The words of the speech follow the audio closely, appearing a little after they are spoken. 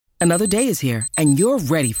Another day is here, and you're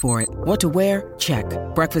ready for it. What to wear? Check.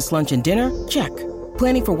 Breakfast, lunch, and dinner? Check.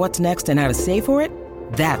 Planning for what's next and how to save for it?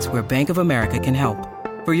 That's where Bank of America can help.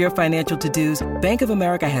 For your financial to-dos, Bank of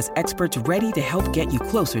America has experts ready to help get you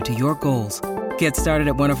closer to your goals. Get started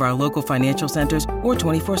at one of our local financial centers or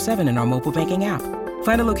 24/7 in our mobile banking app.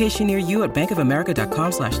 Find a location near you at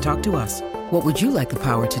bankofamerica.com/talktous. What would you like the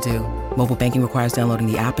power to do? Mobile banking requires downloading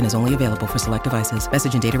the app and is only available for select devices.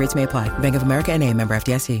 Message and data rates may apply. Bank of America N.A., member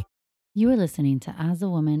FDIC. You are listening to As a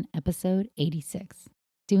Woman, episode 86,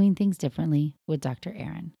 Doing Things Differently with Dr.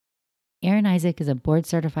 Erin. Erin Isaac is a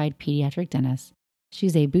board-certified pediatric dentist.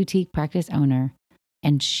 She's a boutique practice owner,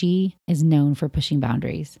 and she is known for pushing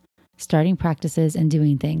boundaries, starting practices and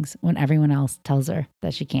doing things when everyone else tells her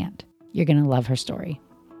that she can't. You're going to love her story.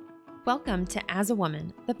 Welcome to As a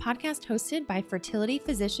Woman, the podcast hosted by fertility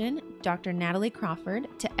physician Dr. Natalie Crawford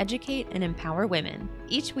to educate and empower women.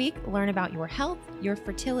 Each week, learn about your health, your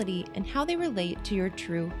fertility, and how they relate to your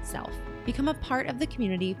true self. Become a part of the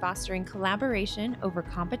community fostering collaboration over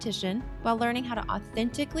competition while learning how to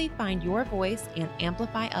authentically find your voice and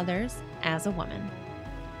amplify others as a woman.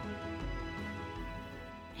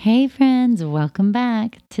 Hey friends, welcome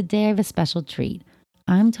back. Today I have a special treat.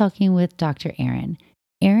 I'm talking with Dr. Erin.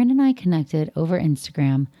 Erin and I connected over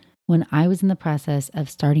Instagram when I was in the process of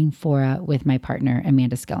starting Fora with my partner,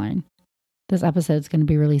 Amanda Skellern. This episode is going to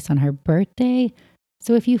be released on her birthday,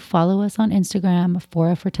 so if you follow us on Instagram,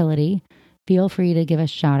 Fora Fertility, feel free to give a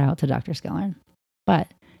shout out to Dr. Skellern.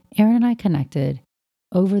 But Erin and I connected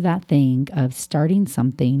over that thing of starting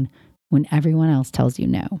something when everyone else tells you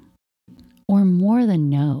no. Or more than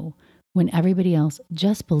no, when everybody else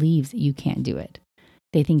just believes you can't do it.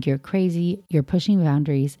 They think you're crazy, you're pushing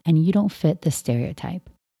boundaries, and you don't fit the stereotype.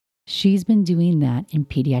 She's been doing that in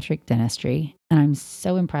pediatric dentistry, and I'm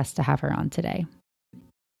so impressed to have her on today.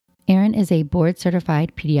 Erin is a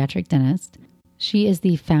board-certified pediatric dentist. She is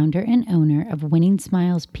the founder and owner of Winning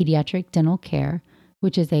Smiles Pediatric Dental Care,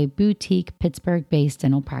 which is a boutique Pittsburgh-based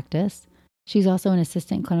dental practice. She's also an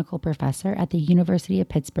assistant clinical professor at the University of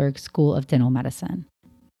Pittsburgh School of Dental Medicine.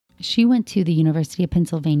 She went to the University of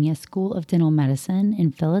Pennsylvania School of Dental Medicine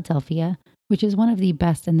in Philadelphia, which is one of the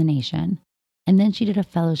best in the nation. And then she did a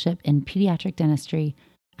fellowship in pediatric dentistry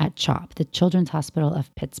at CHOP, the Children's Hospital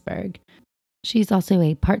of Pittsburgh. She's also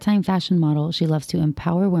a part-time fashion model. She loves to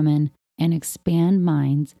empower women and expand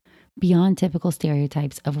minds beyond typical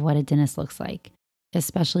stereotypes of what a dentist looks like,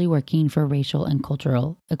 especially working for racial and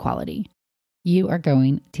cultural equality. You are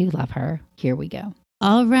going to love her. Here we go.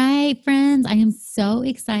 All right, friends, I am so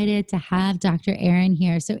excited to have Dr. Erin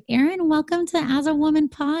here. So Erin, welcome to As a Woman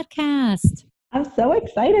podcast. I'm so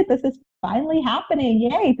excited. This is finally happening.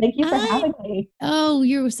 Yay. Thank you for having me. Oh,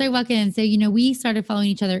 you're so welcome. So, we started following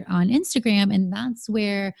each other on Instagram, and that's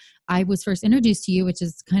where I was first introduced to you, which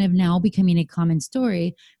is kind of now becoming a common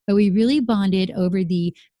story. But we really bonded over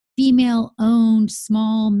the female-owned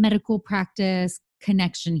small medical practice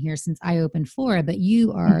connection here since I opened Fora. But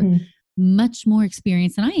you are much more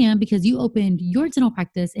experienced than I am because you opened your dental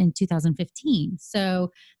practice in 2015. So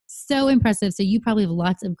impressive. So you probably have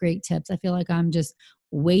lots of great tips. I feel like I'm just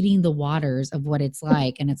wading the waters of what it's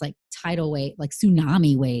like. And it's like tidal wave, like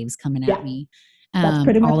tsunami waves coming at me. That's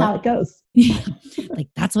pretty much how it goes. Like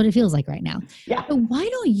that's what it feels like right now. Yeah. So why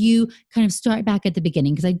don't you kind of start back at the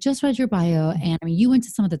beginning? Because I just read your bio, and I mean, you went to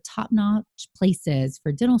some of the top-notch places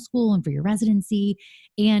for dental school and for your residency.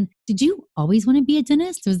 And did you always want to be a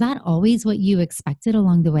dentist? Was that always what you expected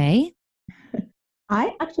along the way?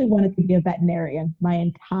 I actually wanted to be a veterinarian my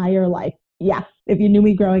entire life. Yeah. If you knew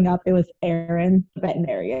me growing up, it was Erin,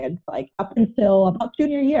 veterinarian, like up until about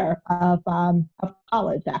junior year of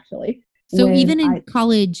college, actually. So even in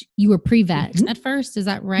college, you were pre-vet at first, is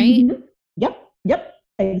that right? Yep,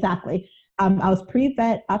 exactly. I was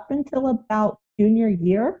pre-vet up until about junior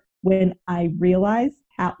year when I realized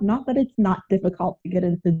how, not that it's not difficult to get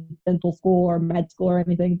into dental school or med school or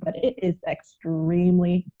anything, but it is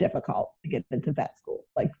extremely difficult to get into vet school,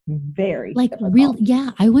 like very difficult.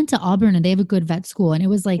 Yeah, I went to Auburn and they have a good vet school, and it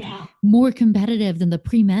was like more competitive than the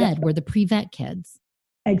pre-med were the pre-vet kids.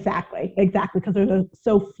 Exactly, because there's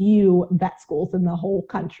so few vet schools in the whole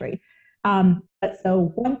country. But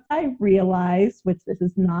so once I realized, which this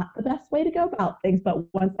is not the best way to go about things,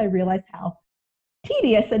 but once I realized how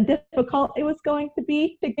tedious and difficult it was going to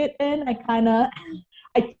be to get in,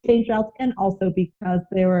 I changed routes, and also because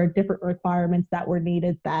there were different requirements that were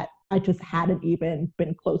needed that I just hadn't even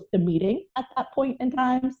been close to meeting at that point in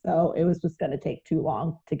time. So it was just going to take too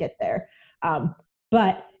long to get there.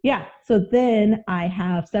 But yeah, so then I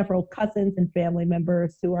have several cousins and family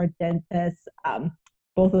members who are dentists.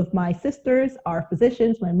 both of my sisters are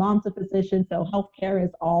physicians. My mom's a physician, so healthcare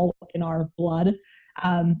is all in our blood.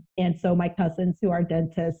 And so my cousins who are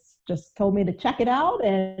dentists just told me to check it out,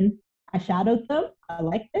 and I shadowed them. I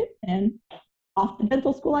liked it, and off to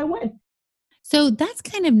dental school I went. So that's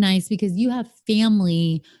kind of nice because you have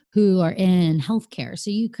family who are in healthcare.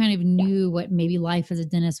 So you kind of Yeah. knew what maybe life as a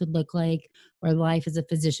dentist would look like or life as a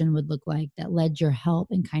physician would look like that led your help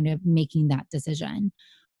in kind of making that decision.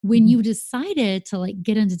 When Mhm. you decided to like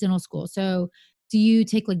get into dental school, so do you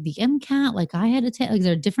take like the MCAT like I had to take? Like, is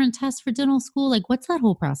there a different test for dental school? Like, what's that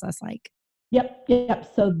whole process like?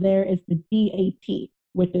 Yep. So there is the DAT,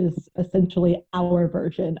 which is essentially our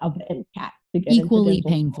version of the MCAT to get into Equally dental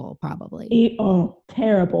school. painful, probably. Oh,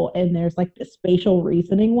 terrible. And there's like the spatial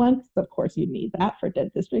reasoning one. So of course, you need that for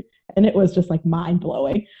dentistry. And it was just like mind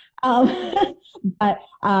blowing. Um, but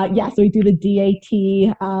yeah, so we do the DAT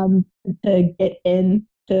to get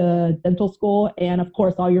into dental school. And of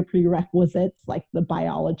course, all your prerequisites like the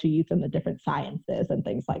biologies and the different sciences and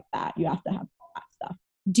things like that. You have to have all that stuff.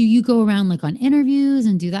 Do you go around like on interviews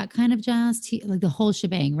and do that kind of jazz, like the whole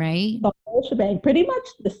shebang, right? The whole shebang, pretty much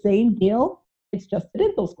the same deal. It's just a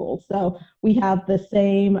dental school. So we have the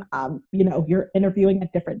same, you're interviewing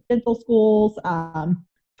at different dental schools.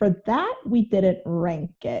 For that, we didn't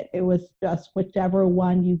rank it. It was just whichever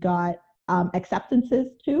one you got acceptances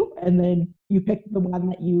to, and then you picked the one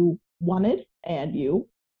that you wanted and you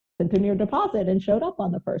sent in your deposit and showed up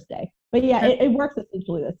on the first day. But yeah, it works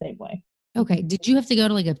essentially the same way. Okay. Did you have to go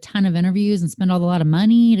to like a ton of interviews and spend a lot of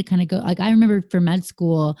money to kind of go? Like, I remember for med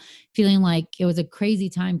school feeling like it was a crazy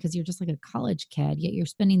time because you're just like a college kid, yet you're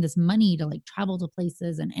spending this money to like travel to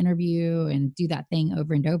places and interview and do that thing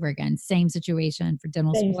over and over again. Same situation for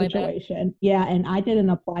dental Same school, I bet. situation. Yeah. And I didn't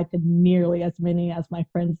apply to nearly as many as my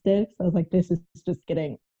friends did. So I was like, this is just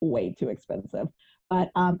getting way too expensive.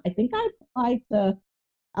 But I think I applied to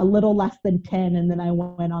a little less than 10, and then I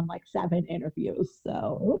went on like 7 interviews.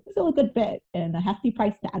 So it was still a good bit and a hefty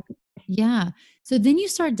price tag. Yeah. So then you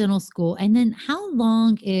start dental school. And then how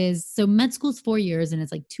long so med school's 4 years and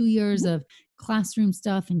it's like 2 years of classroom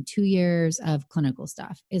stuff and 2 years of clinical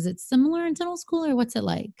stuff. Is it similar in dental school or what's it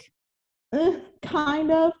like?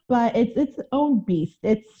 Kind of, but it's its own beast.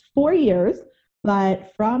 It's 4 years,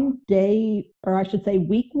 but from day, or I should say,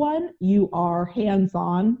 week one, you are hands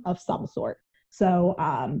on of some sort. So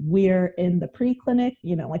we're in the pre-clinic,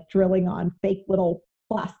 like drilling on fake little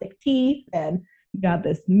plastic teeth, and you got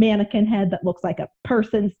this mannequin head that looks like a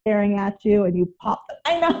person staring at you, and you pop.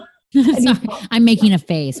 I know. And you Sorry, pop, I'm making a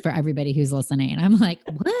face for everybody who's listening. I'm like,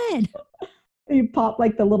 what? you pop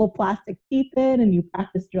like the little plastic teeth in, and you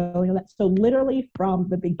practice drilling on that. So literally from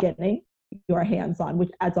the beginning, you're hands on,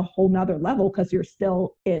 which adds a whole nother level because you're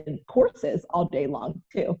still in courses all day long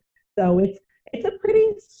too. So it's a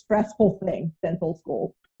pretty stressful thing, dental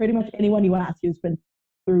school. Pretty much anyone you ask who's been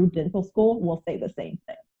through dental school will say the same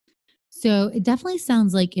thing. So it definitely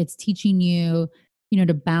sounds like it's teaching you,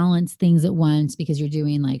 to balance things at once because you're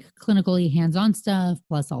doing like clinically hands-on stuff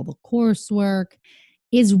plus all the coursework.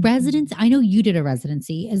 Is residency, I know you did a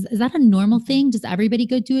residency. Is that a normal thing? Does everybody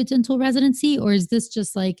go do a dental residency? Or is this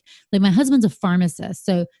just like my husband's a pharmacist.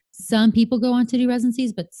 So some people go on to do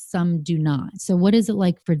residencies, but some do not. So what is it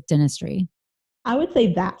like for dentistry? I would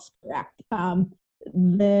say that's correct.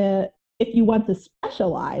 The If you want to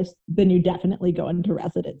specialize, then you definitely go into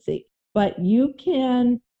residency. But you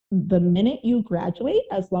can, the minute you graduate,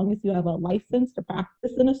 as long as you have a license to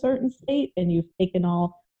practice in a certain state and you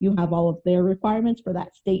have all of their requirements for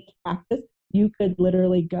that state to practice, you could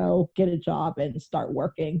literally go get a job and start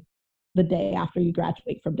working the day after you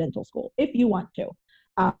graduate from dental school if you want to.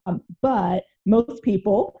 But most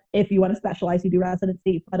people, if you want to specialize, you do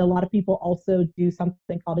residency. But a lot of people also do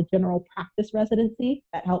something called a general practice residency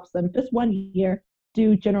that helps them just 1 year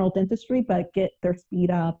do general dentistry, but get their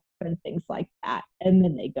speed up and things like that. And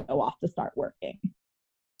then they go off to start working.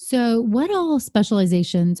 So what all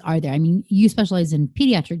specializations are there? I mean, you specialize in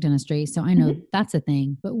pediatric dentistry, so I know Mhm. that's a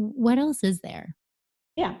thing, but what else is there?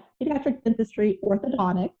 Yeah, pediatric dentistry,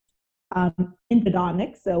 orthodontics,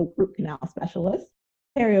 endodontics, so root canal specialist,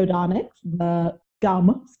 periodontics, the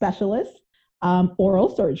gum specialist, oral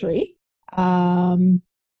surgery, um,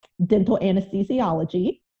 dental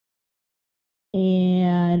anesthesiology,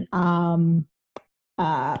 and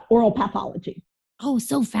oral pathology. Oh,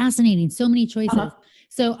 so fascinating. So many choices. Uh-huh.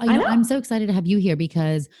 So, I I'm know. so excited to have you here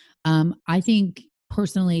because I think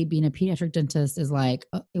personally being a pediatric dentist is like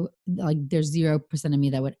there's 0% of me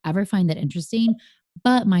that would ever find that interesting.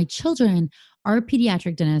 But my children, our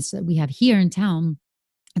pediatric dentist that we have here in town,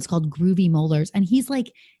 it's called Groovy Molars. And he's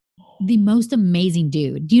like the most amazing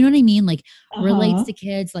dude. Do you know what I mean? Like relates Uh-huh. to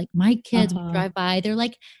kids. Like my kids would Uh-huh. drive by, they're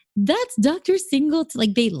like, that's Dr. Singleton.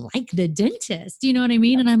 Like they like the dentist. Do you know what I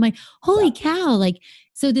mean? And I'm like, holy Yeah. cow. Like,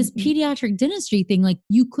 so this Mhm. pediatric dentistry thing, like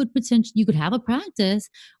you could have a practice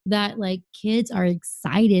that like kids are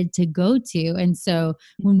excited to go to. And so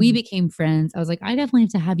when we Mhm. became friends, I was like, I definitely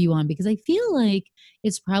have to have you on because I feel like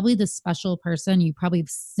it's probably the special person. You probably have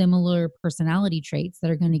similar personality traits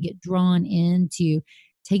that are going to get drawn into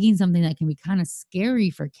taking something that can be kind of scary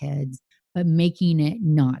for kids, but making it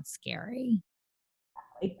not scary.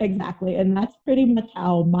 Exactly. And that's pretty much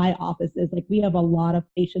how my office is. Like we have a lot of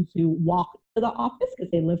patients who walk to the office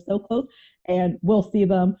because they live so close and we'll see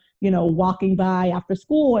them, walking by after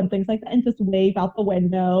school and things like that and just wave out the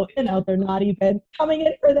window. They're not even coming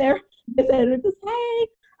in for their visit. They're just, hey.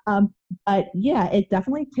 But yeah, it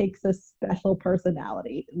definitely takes a special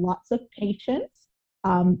personality, lots of patience,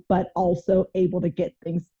 but also able to get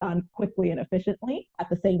things done quickly and efficiently at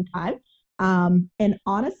the same time. And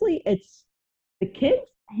honestly, it's the kids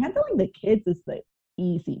handling the kids is the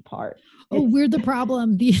easy part. Oh, It's we're the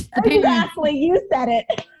problem. The parents. exactly, you said it.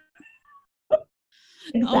 Oh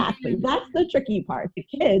Exactly, man. that's the tricky part. The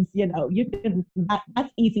kids, you can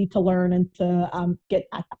that's easy to learn and to get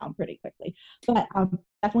that down pretty quickly, but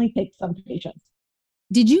definitely takes some patience.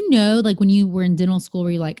 Did you know, like when you were in dental school,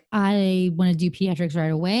 were you like, I want to do pediatrics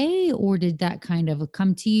right away? Or did that kind of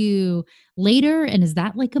come to you later? And is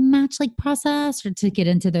that like a match like process or to get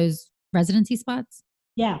into those residency spots?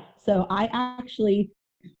 Yeah, so it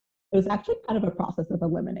was actually kind of a process of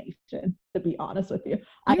elimination, to be honest with you.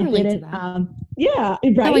 I I relate to didn't, that. yeah,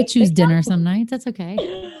 How I right, choose dinner some exactly. nights. That's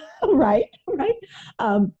okay. Right, right.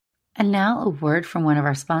 Um, And now a word from one of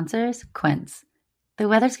our sponsors, Quince. The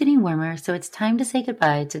weather's getting warmer, so it's time to say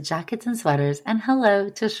goodbye to jackets and sweaters and hello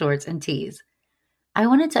to shorts and tees. I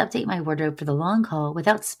wanted to update my wardrobe for the long haul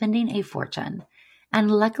without spending a fortune,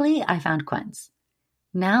 and luckily I found Quince.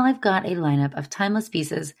 Now I've got a lineup of timeless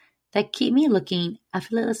pieces that keep me looking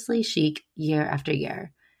effortlessly chic year after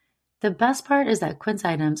year. The best part is that Quince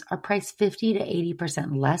items are priced 50 to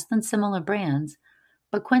 80% less than similar brands,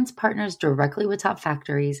 but Quince partners directly with top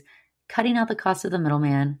factories, cutting out the cost of the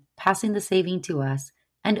middleman, passing the saving to us,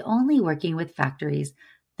 and only working with factories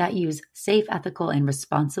that use safe, ethical, and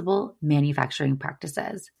responsible manufacturing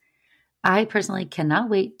practices. I personally cannot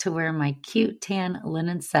wait to wear my cute tan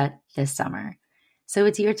linen set this summer. So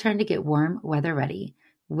it's your turn to get warm weather ready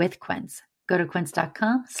with Quince. Go to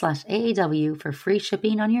quince.com/AAW for free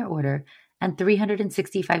shipping on your order and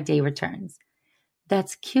 365-day returns.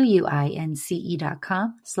 That's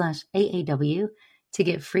QUINCE.com/AAW to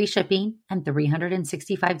get free shipping and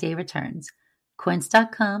 365-day returns.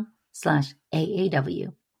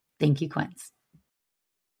 Quince.com/AAW. Thank you, Quince.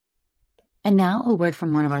 And now a word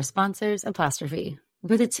from one of our sponsors, Apostrophe.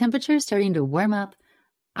 With the temperature starting to warm up,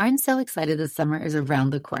 I'm so excited the summer is around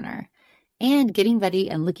the corner and getting ready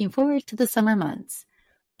and looking forward to the summer months.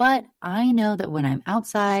 But I know that when I'm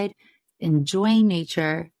outside enjoying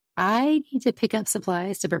nature, I need to pick up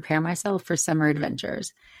supplies to prepare myself for summer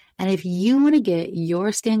adventures. And if you want to get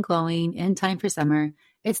your skin glowing in time for summer,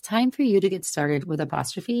 it's time for you to get started with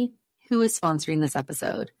Apostrophe, who is sponsoring this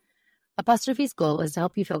episode. Apostrophe's goal is to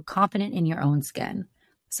help you feel confident in your own skin.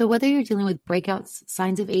 So whether you're dealing with breakouts,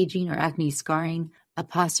 signs of aging, or acne scarring,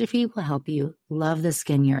 Apostrophe will help you love the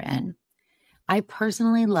skin you're in. I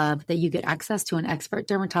personally love that you get access to an expert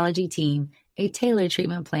dermatology team, a tailored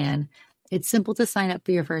treatment plan. It's simple to sign up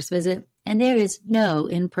for your first visit, and there is no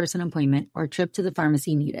in-person appointment or trip to the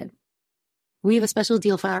pharmacy needed. We have a special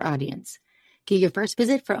deal for our audience. Get your first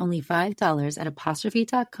visit for only $5 at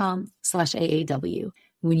apostrophe.com/AAW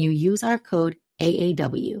when you use our code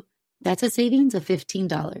AAW. That's a savings of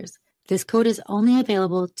 $15. This code is only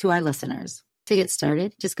available to our listeners. To get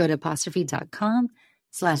started, just go to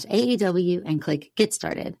apostrophe.com/AAW and click Get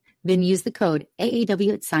Started. Then use the code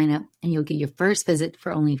AAW at sign up and you'll get your first visit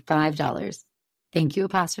for only $5. Thank you,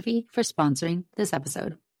 Apostrophe, for sponsoring this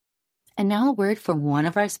episode. And now a word from one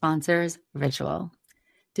of our sponsors, Ritual.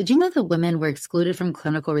 Did you know that women were excluded from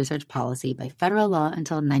clinical research policy by federal law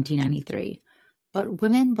until 1993? But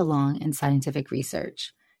women belong in scientific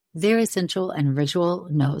research. They're essential and Ritual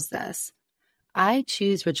knows this. I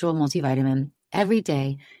choose Ritual multivitamin every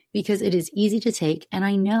day because it is easy to take and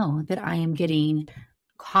I know that I am getting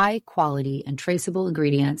high quality and traceable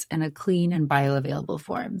ingredients in a clean and bioavailable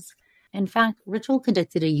forms. In fact, Ritual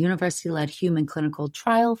conducted a university-led human clinical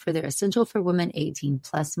trial for their Essential for Women 18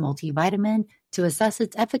 Plus multivitamin to assess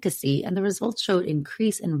its efficacy, and the results showed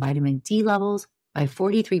increase in vitamin D levels by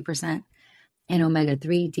 43% and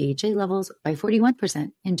omega-3 DHA levels by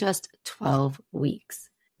 41% in just 12 weeks.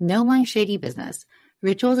 Know my shady business.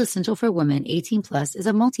 Ritual's Essential for Women 18 Plus is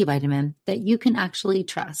a multivitamin that you can actually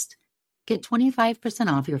trust. Get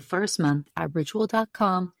 25% off your first month at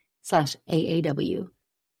ritual.com/AAW.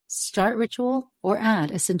 Start Ritual or add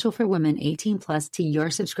Essential for Women 18 Plus to your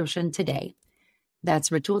subscription today.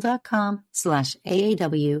 That's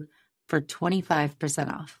ritual.com/AAW for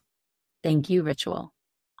 25% off. Thank you, Ritual.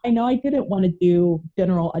 I know I didn't want to do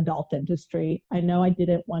general adult dentistry. I know I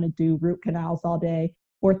didn't want to do root canals all day.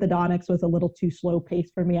 Orthodontics was a little too slow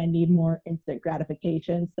paced for me. I need more instant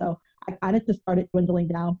gratification. So I kind of just started dwindling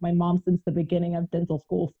down. My mom, since the beginning of dental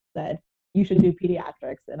school, said, you should do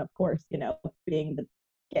pediatrics. And of course, being the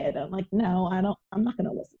kid, I'm like, no, I'm not going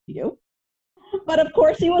to listen to you. But of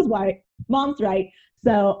course she was right. Mom's right.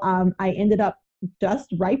 So I ended up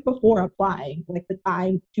just right before applying, like the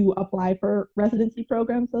time to apply for residency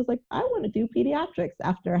programs. So I was like, I want to do pediatrics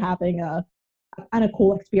after having a kind of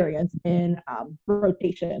cool experience in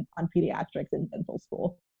rotation on pediatrics in dental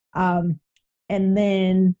school. And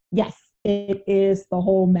then, yes, it is the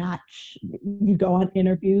whole match. You go on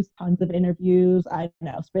interviews, tons of interviews. I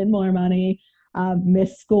know, spend more money,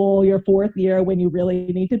 miss school your fourth year when you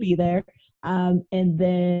really need to be there. And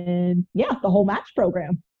then, yeah, the whole match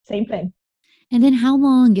program, same thing. And then how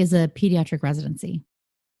long is a pediatric residency?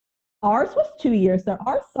 Ours was 2 years. There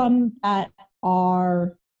are some that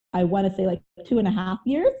are, I want to say, like 2.5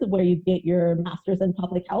 years where you get your master's in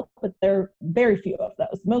public health, but there are very few of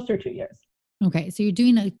those. Most are 2 years. Okay. So you're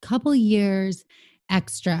doing a couple years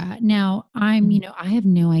extra. Now I have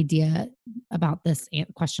no idea about this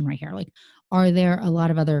question right here. Like, are there a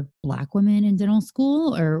lot of other Black women in dental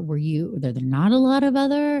school, or were there not a lot of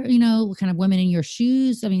other, kind of women in your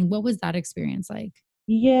shoes? I mean, what was that experience like?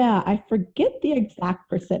 Yeah, I forget the exact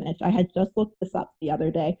percentage. I had just looked this up the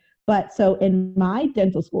other day. But so in my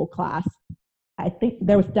dental school class, I think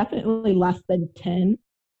there was definitely less than 10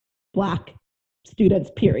 Black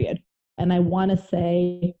students, period. And I want to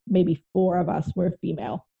say maybe 4 of us were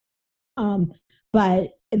female. But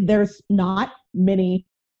there's not many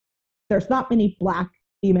Black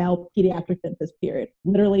female pediatric dentists, period.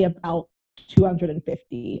 Literally about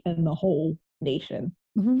 250 in the whole nation.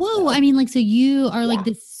 Whoa. I mean, so you are like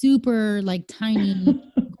this super tiny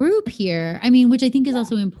group here. I mean, which I think is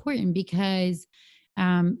also important because,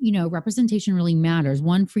 representation really matters.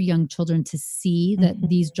 One, for young children to see that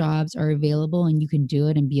these jobs are available and you can do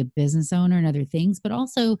it and be a business owner and other things, but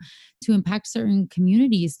also to impact certain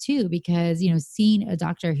communities too, because, seeing a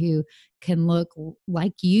doctor who can look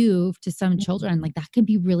like you to some children, that can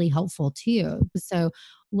be really helpful too. So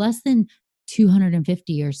less than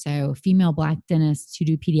 250 or so female Black dentists who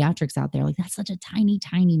do pediatrics out there. That's such a tiny,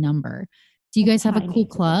 tiny number. Do you guys have a cool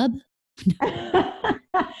club?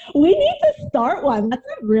 We need to start one. That's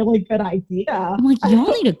a really good idea. I'm like,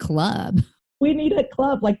 y'all need a club. We need a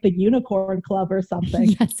club like the Unicorn Club or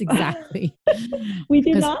something. Yes, exactly. We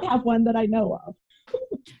do not have one that I know of.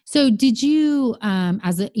 So did you,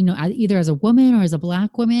 either as a woman or as a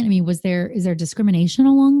Black woman, I mean, is there discrimination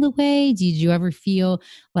along the way? Did you ever feel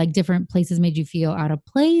like different places made you feel out of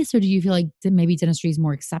place? Or do you feel like maybe dentistry is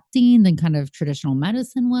more accepting than kind of traditional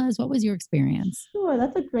medicine was? What was your experience? Sure,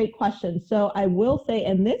 that's a great question. So I will say,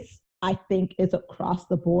 and this I think is across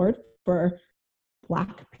the board for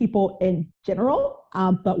Black people in general,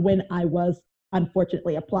 but when I was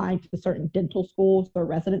unfortunately applying to certain dental schools or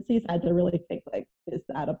residencies, I had to really think, is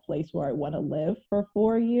that a place where I want to live for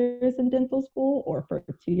 4 years in dental school or for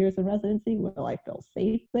 2 years in residency? Will I feel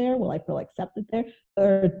safe there? Will I feel accepted there?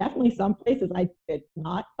 There are definitely some places I did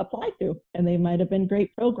not apply to, and they might have been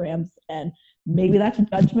great programs. And maybe that's a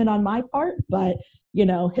judgment on my part, but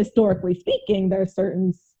historically speaking, there are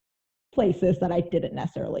certain places that I didn't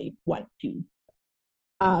necessarily want to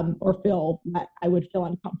or feel that I would feel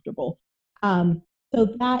uncomfortable. So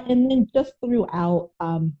that, and then just throughout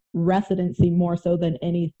residency more so than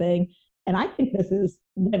anything, and I think this is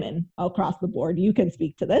women across the board, you can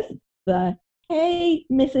speak to this, hey,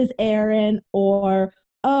 Mrs. Aaron, or,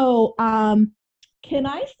 can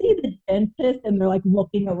I see the dentist? And they're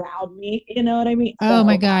looking around me, you know what I mean? Oh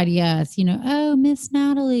my God, yes. Oh, Miss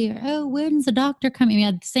Natalie, or oh, when's the doctor coming? We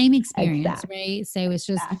had the same experience, exactly. Right? So it's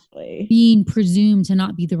just being presumed to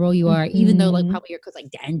not be the role you are, even though probably you're called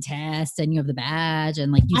dentist and you have the badge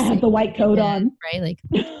and you I have the white coat on. Right?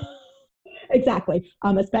 Exactly.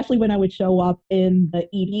 Especially when I would show up in the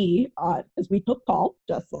ED, because we took call,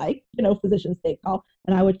 just physicians take call,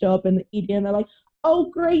 and I would show up in the ED and they're like,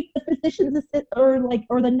 oh, great, the physician's assistant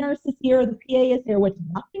or the nurse is here, or the PA is here, which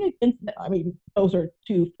nothing against them. I mean, those are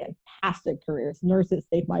 2 fantastic careers. Nurses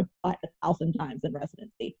saved my butt 1,000 times in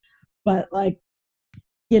residency. But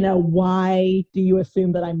why do you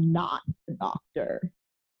assume that I'm not a doctor?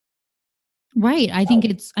 Right. I think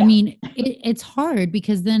it's, I mean, it's hard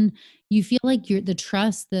because then you feel like the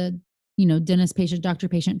trust, dentist patient, doctor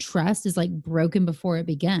patient trust is like broken before it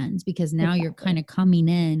begins because now you're kind Exactly. of coming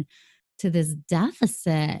in to this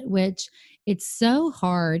deficit, which it's so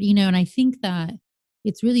hard, and I think that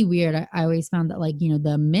it's really weird. I always found that like,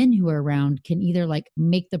 the men who are around can either like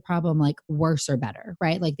make the problem like worse or better,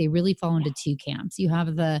 right? Like they really fall into two camps. You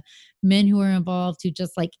have the men who are involved who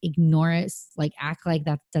just like ignore it, like act like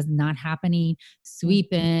that does not happening, sweep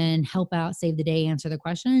Mhm. in, help out, save the day, answer the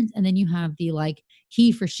questions. And then you have the like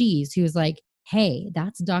he for she's who's like, hey,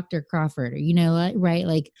 that's Dr. Crawford, or right?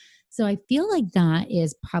 Like, so I feel like that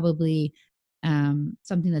is probably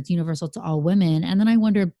something that's universal to all women. And then I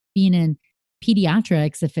wonder, being in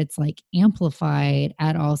pediatrics, if it's like amplified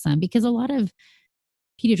at all some, because a lot of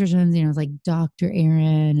pediatricians, it's like Dr.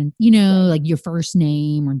 Aaron and, Right. like your first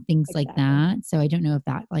name or things like Exactly. that. So I don't know if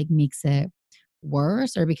that like makes it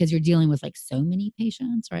worse or because you're dealing with like so many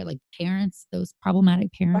patients, right? Like parents, those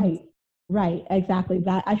problematic parents. Right. Right. Exactly.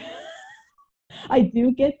 That I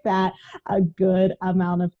do get that a good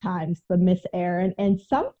amount of times, the Miss Aaron. And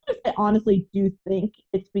sometimes I honestly do think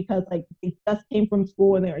it's because like they just came from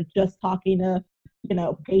school and they were just talking to,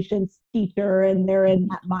 patient's teacher and they're in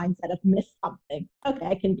that mindset of miss something. Okay,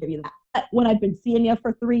 I can give you that. But when I've been seeing you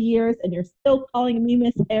for 3 years and you're still calling me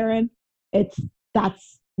Miss Aaron, it's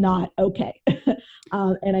that's not okay.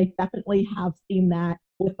 And I definitely have seen that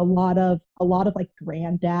with a lot of like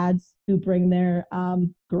granddads who bring their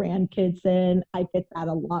grandkids in. I get that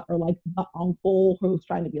a lot, or like the uncle who's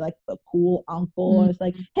trying to be like the cool uncle. Mm, It's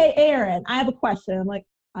like, hey, Aaron, I have a question. I'm like,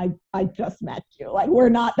 I just met you. Like we're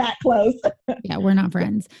not that close. yeah, we're not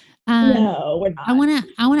friends. No, we're I not. want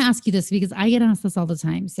to I want to ask you this because I get asked this all the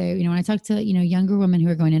time. So, when I talk to, younger women who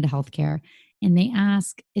are going into healthcare and they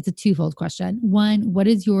ask, it's a twofold question. One, what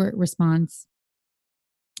is your response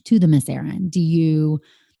to the Miss Aaron? Do you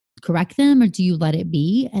correct them or do you let it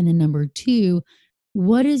be? And then number two,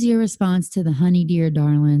 what is your response to the honey dear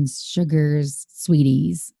darlings, sugars,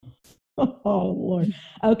 sweeties? Oh Lord.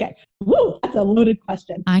 Okay. Woo, that's a loaded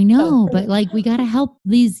question. I So know, for but the like we got to help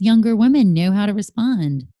these younger women know how to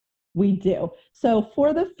respond. We do. So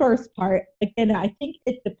for the first part, again, I think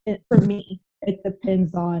it depends for me. It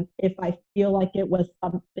depends on if I feel like it was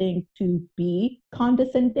something to be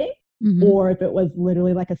condescending Hmm. or if it was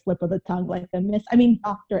literally like a slip of the tongue, like a miss. I mean,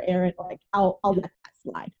 Dr. Aaron, like I'll let that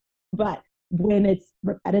slide. But when it's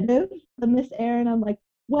repetitive, the Miss Aaron, I'm like,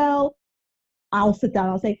 well, I'll sit down.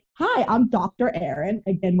 I'll say, "Hi, I'm Dr. Aaron."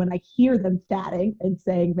 Again, when I hear them chatting and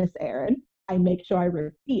saying Miss Aaron, I make sure I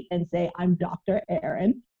repeat and say, "I'm Dr.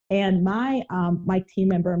 Aaron." And my team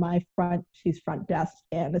member, she's front desk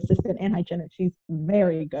and assistant and hygienist. She's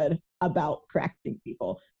very good about correcting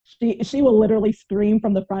people. She will literally scream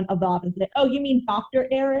from the front of the office and say, "Oh, you mean Dr.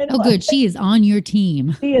 Aaron?" Oh, good. She is on your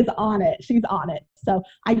team. She is on it. She's on it. So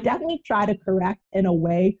I definitely try to correct in a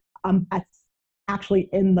way that's actually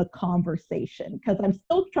in the conversation because I'm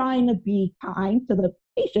still trying to be kind to the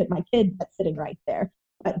patient, my kid that's sitting right there,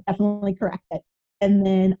 but definitely correct it. And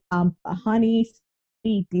then the honey,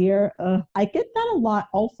 sweet dear, I get that a lot.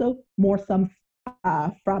 Also, more some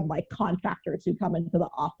from like contractors who come into the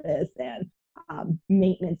office and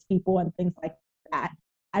maintenance people and things like that.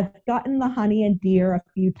 I've gotten the honey and deer a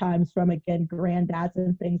few times from again granddads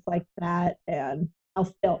and things like that, and I'll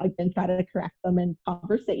still again try to correct them in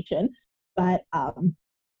conversation. But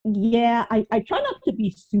yeah, I try not to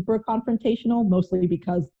be super confrontational, mostly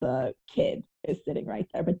because the kid is sitting right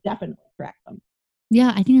there, but definitely correct them.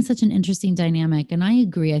 Yeah, I think it's such an interesting dynamic. And I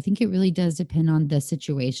agree. I think it really does depend on the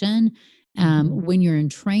situation. Mm-hmm. When you're in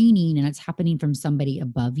training and it's happening from somebody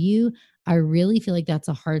above you, I really feel like that's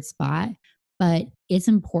a hard spot. But it's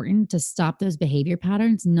important to stop those behavior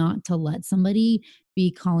patterns, not to let somebody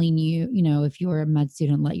be calling you, if you're a med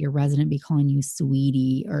student, let your resident be calling you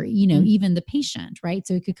sweetie or, even the patient, right?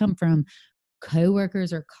 So it could come from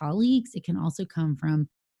coworkers or colleagues. It can also come from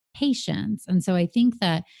patients. And so I think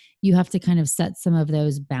that you have to kind of set some of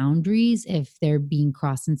those boundaries if they're being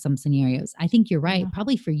crossed in some scenarios. I think you're right. Yeah,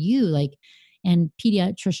 Probably for you, like, and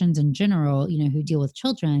pediatricians in general, who deal with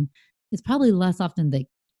children, it's probably less often the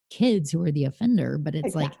kids who are the offender, but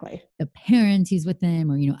it's like exactly. the parents who's with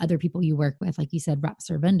them or, other people you work with, like you said,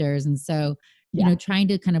 reps or vendors. And so, Yeah, trying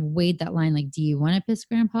to kind of wade that line, like, do you want to piss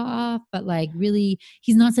grandpa off? But like, really,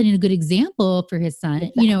 he's not setting a good example for his son, or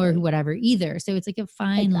exactly. whatever either. So it's like a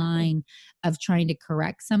fine Exactly. line of trying to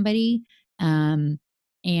correct somebody. Um,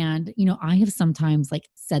 And, I have sometimes like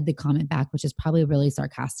said the comment back, which is probably really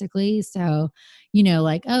sarcastically. So,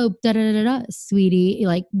 like, oh, da da da da, sweetie,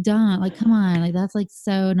 like, don't, like, come on, like, that's like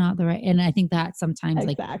so not the right. And I think that sometimes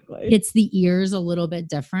like Exactly. hits the ears a little bit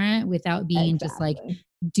different without being just like, Exactly.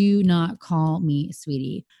 do not call me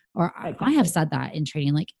sweetie. Or I have Exactly. said that in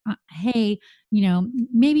training, like, hey,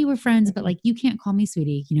 maybe we're friends, but Mhm. like, you can't call me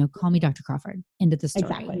sweetie, call me Dr. Crawford. End of the story. We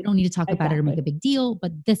Exactly. don't need to talk about it or make Exactly. a big deal,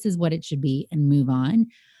 but this is what it should be and move on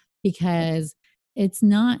because it's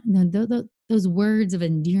not those words of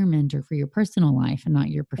endearment are for your personal life and not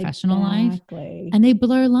your professional life. Exactly. And they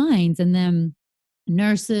blur lines. And then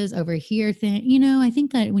nurses over here think, I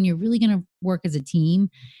think that when you're really going to work as a team,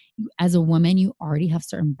 as a woman, you already have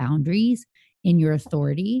certain boundaries in your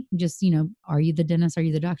authority. Just, are you the dentist? Are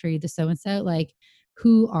you the doctor? Are you the so and so? Like,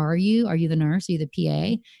 who are you? Are you the nurse? Are you the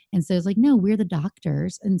PA? And so it's like, no, we're the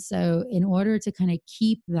doctors. And so, in order to kind of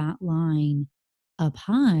keep that line up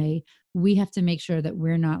high, we have to make sure that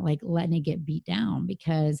we're not like letting it get beat down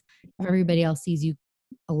because if everybody else sees you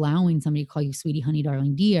allowing somebody to call you sweetie, honey,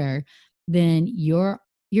 darling, dear, then you're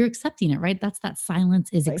accepting it, right? That's that silence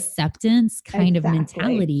is Exactly. acceptance kind of Exactly.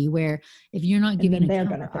 mentality where if you're not And giving then a they're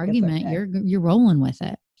going to counter think it's argument, okay. you're rolling with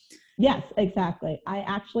it. Yes, exactly. I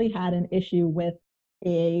actually had an issue with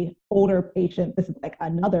a older patient. This is like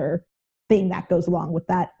another thing that goes along with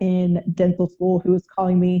that in dental school who was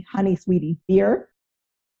calling me honey sweetie dear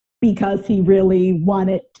because he really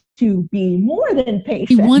wanted to be more than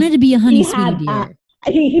He wanted patient. to be a honey He sweetie had dear.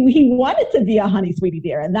 he wanted to be a honey sweetie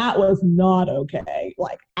dear, and that was not okay,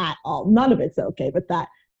 like at all. None of it's okay, but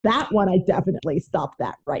that one I definitely stopped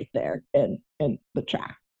that right there in the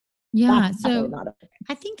track. That's Yeah. definitely So not okay.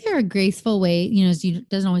 I think there are graceful way, so it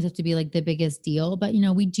doesn't always have to be like the biggest deal, but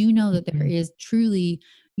we do know that there is truly,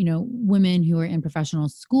 women who are in professional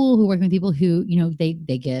school who work with people who, they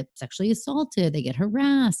get sexually assaulted, they get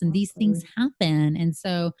harassed, and these things happen. And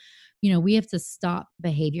so, we have to stop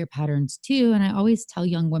behavior patterns too. And I always tell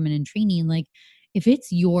young women in training, like, if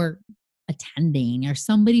it's your attending or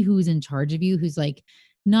somebody who's in charge of you, who's like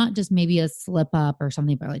not just maybe a slip up or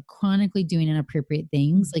something, but like chronically doing inappropriate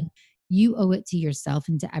things, like you owe it to yourself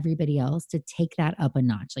and to everybody else to take that up a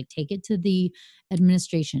notch. Like take it to the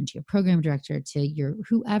administration, to your program director, to your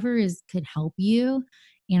whoever is could help you.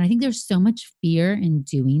 And I think there's so much fear in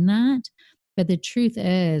doing that. But the truth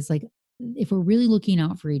is, like, if we're really looking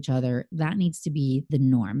out for each other, that needs to be the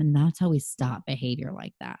norm. And that's how we stop behavior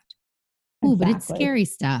like that. Ooh, but it's Exactly. scary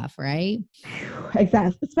stuff, right?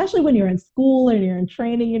 Exactly. Especially when you're in school and you're in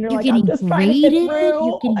training and you're You're like, I'm getting just trying to get graded. You're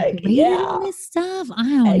through. getting Like, graded yeah, on this stuff. I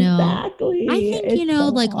don't know. I exactly. think, It's so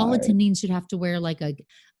like all hard. attendings should have to wear like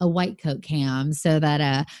a white coat cam so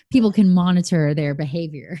that people can monitor their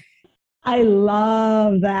behavior. I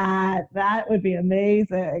love that. That would be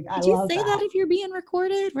amazing. I Could you love say that that. if you're being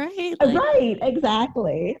recorded, right? Like, Right.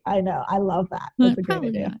 Exactly. I know. I love that. That's a great probably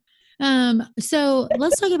idea. not. So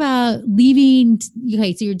let's talk about leaving.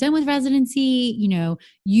 Okay, so you're done with residency.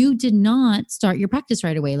 You did not start your practice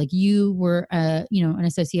right away. Like you were, an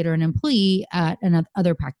associate or an employee at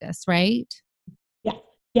another practice, right? Yeah.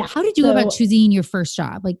 Yeah. How did you go about So choosing your first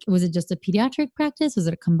job? Like, was it just a pediatric practice? Was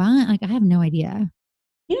it a combined? Like, I have no idea.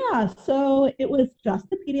 yeah, so it was just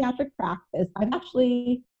a pediatric practice. I've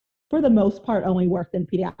actually, for the most part, only worked in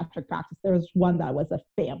pediatric practice. There was one that was a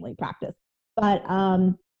family practice, but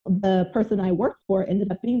the person I worked for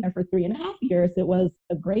ended up being there for 3.5 years. It was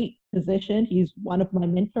a great position. He's one of my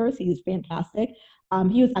mentors. He's fantastic.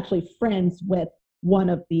 He was actually friends with one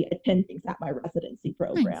of the attendings at my residency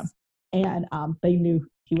program, Nice. and they knew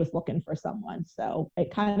he was looking for someone. So it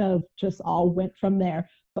kind of just all went from there,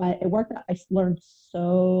 but it worked out. I learned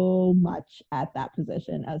so much at that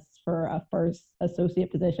position. As for a first associate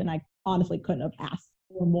position, I honestly couldn't have asked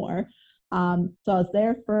for more. So I was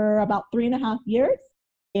there for about 3.5 years.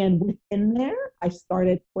 And within there, I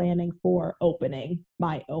started planning for opening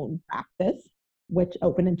my own practice, which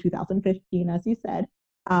opened in 2015, as you said.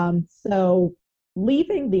 So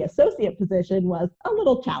leaving the associate position was a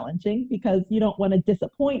little challenging because you don't want to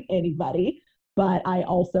disappoint anybody, but I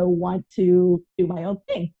also want to do my own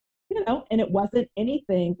thing, and it wasn't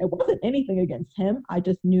anything against him. I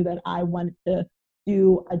just knew that I wanted to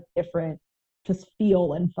do a different just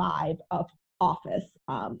feel and vibe of office.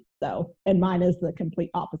 And mine is the complete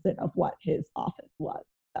opposite of what his office was.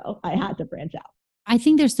 So I had to branch out. I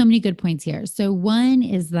think there's so many good points here. So one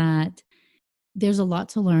is that there's a lot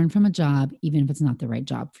to learn from a job, even if it's not the right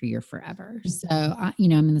job for you forever. So, I'm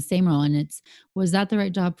in the same role, and was that the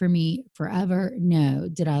right job for me forever? No.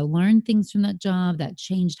 Did I learn things from that job that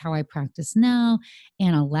changed how I practice now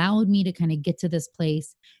and allowed me to kind of get to this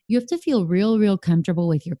place? You have to feel real, real comfortable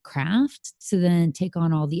with your craft to then take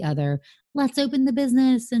on all the other, let's open the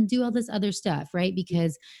business and do all this other stuff, right?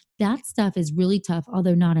 Because that stuff is really tough,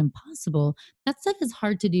 although not impossible. That stuff is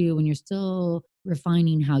hard to do when you're still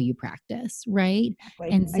refining how you practice, right?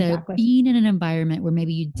 Exactly. And so Exactly. being in an environment where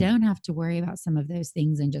maybe you don't have to worry about some of those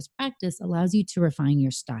things and just practice allows you to refine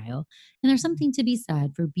your style. And there's something to be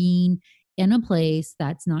said for being in a place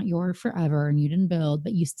that's not your forever and you didn't build,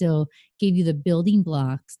 but you still gave you the building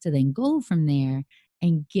blocks to then go from there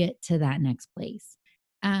and get to that next place.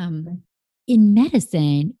 Um, in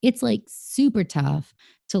medicine, it's like super tough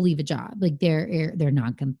to leave a job. Like they're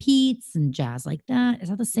non-competes and jazz like that. Is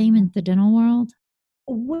that the same in the dental world?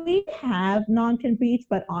 We have non-competes,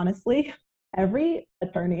 but honestly, every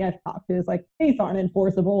attorney I've talked to is like, these aren't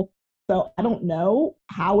enforceable. So I don't know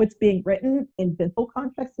how it's being written in dental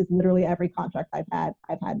contracts. Is literally every contract I've had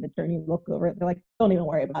an attorney look over it. They're like, don't even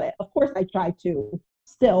worry about it. Of course, I try to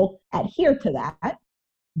still adhere to that,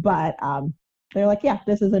 but they're like, yeah,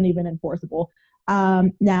 this isn't even enforceable.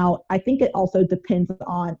 Now, I think it also depends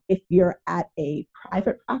on if you're at a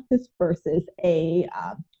private practice versus a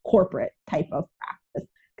corporate type of practice,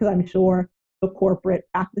 because I'm sure the corporate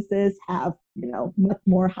practices have, much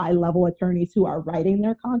more high level attorneys who are writing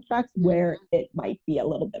their contracts where it might be a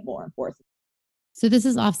little bit more enforceable. So this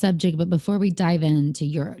is off subject, but before we dive into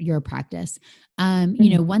your practice,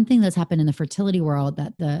 Mhm. one thing that's happened in the fertility world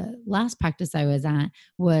that the last practice I was at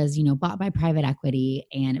was, bought by private equity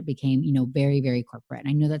and it became, very, very corporate. And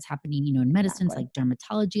I know that's happening, in medicines Exactly. like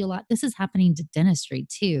dermatology a lot. This is happening to dentistry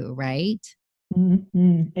too, right?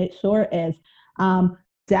 It sure is. Um,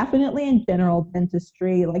 Definitely in general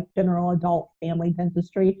dentistry, like general adult family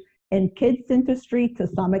dentistry, and kids dentistry to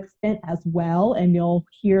some extent as well. And you'll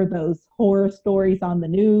hear those horror stories on the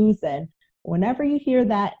news. And whenever you hear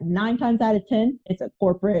that, 9 times out of 10, it's a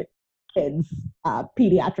corporate kids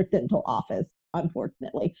pediatric dental office,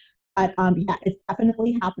 unfortunately. But yeah, it's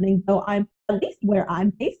definitely happening. Though I'm at least where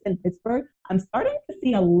I'm based in Pittsburgh, I'm starting to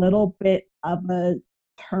see a little bit of a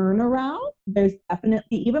turnaround. There's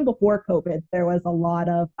definitely, even before COVID, there was a lot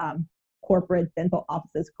of corporate dental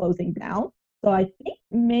offices closing down. So I think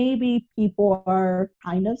maybe people are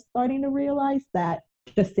kind of starting to realize that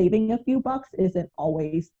just saving a few bucks isn't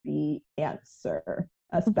always the answer,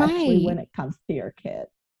 especially when Right. it comes to your kid.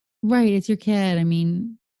 Right. It's your kid. I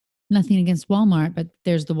mean, nothing against Walmart, but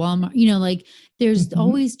there's the Walmart, like there's Hmm.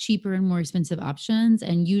 always cheaper and more expensive options.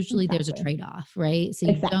 And usually there's a Exactly. trade off, right? So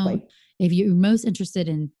you don't, Exactly. if you're most interested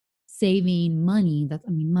in saving money,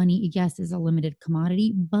 money, yes, is a limited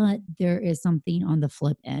commodity, but there is something on the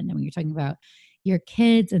flip end. And when you're talking about your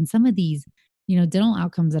kids and some of these, dental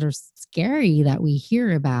outcomes that are scary that we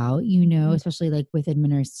hear about, especially like with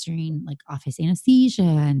administering like office anesthesia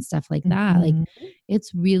and stuff like that. Like Hmm.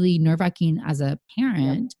 it's really nerve wracking as a Yep.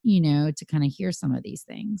 parent, to kind of hear some of these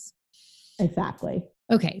things. Exactly.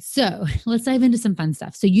 Okay, so let's dive into some fun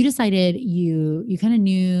stuff. So you decided you kind of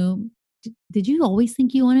knew. Did you always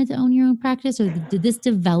think you wanted to own your own practice, or did this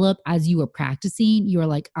develop as you were practicing? You were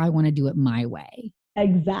like, I want to do it my way.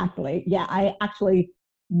 Exactly. Yeah, I actually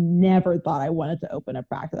never thought I wanted to open a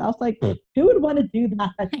practice. I was like, who would want to do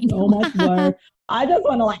that? That's I so much know. work. I just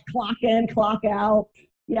want to like clock in, clock out.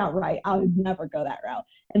 Yeah, right. I would never go that route.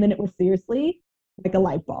 And then it was seriously like a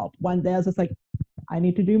light bulb. One day I was just like, I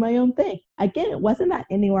need to do my own thing. Again, it wasn't that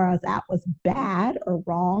anywhere I was at was bad or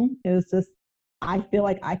wrong. It was just, I feel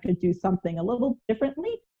like I could do something a little differently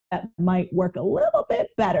that might work a little bit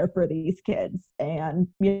better for these kids. And,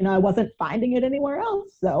 I wasn't finding it anywhere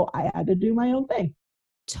else. So I had to do my own thing.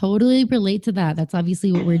 Totally relate to that. That's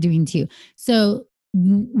obviously what we're doing too. So,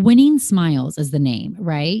 Winning Smiles is the name,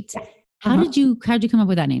 right? Yes. How Uh-huh. did you how'd you come up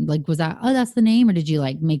with that name? Like, was that, oh, that's the name, or did you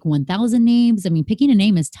like make 1,000 names? I mean, picking a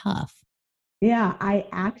name is tough. Yeah, I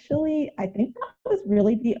think that was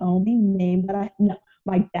really the only name that no,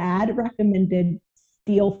 my dad recommended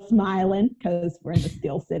Steel Smiling because we're in the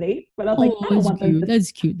Steel City. But I was like, Oh, I don't it's want them cute. to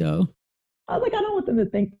That's cute though. I was like, I don't want them to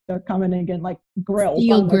think they're coming and getting like grills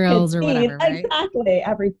Steel on their kids' grills or teeth. whatever, right? Exactly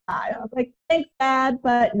every time. I was like, thanks, Dad,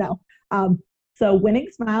 but no. So Winning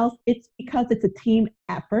Smiles, it's because it's a team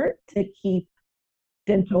effort to keep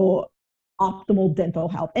dental optimal dental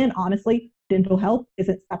health. And honestly, dental health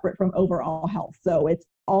isn't separate from overall health. So it's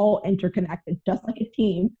all interconnected, just like a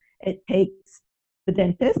team. It takes the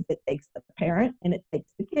dentist, it takes the parent, and it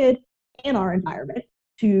takes the kid and our environment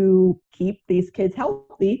to keep these kids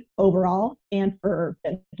healthy overall and for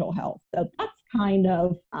dental health. So that's kind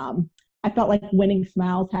of, I felt like Winning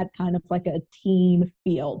Smiles had kind of like a team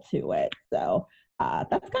feel to it. So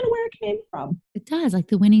that's kind of where it came from. It does, like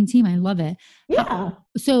the winning team. I love it. Yeah.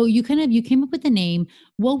 So you came up with the name.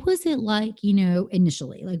 What was it like,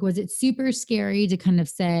 initially? Like, was it super scary to kind of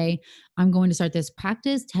say, I'm going to start this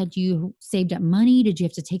practice? Had you saved up money? Did you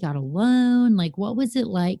have to take out a loan? Like, what was it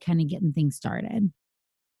like kind of getting things started?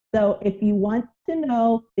 So if you want to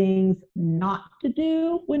know things not to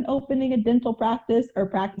do when opening a dental practice or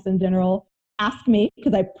practice in general, ask me,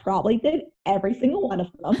 because I probably did every single one of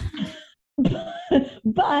them.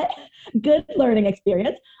 But good learning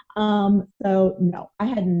experience. So no, I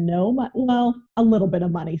had a little bit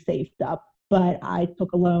of money saved up, but I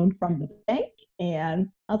took a loan from the bank and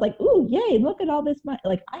I was like, ooh, yay, look at all this money.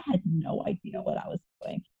 Like I had no idea what I was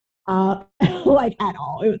doing. Like at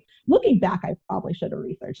all. Looking back, I probably should have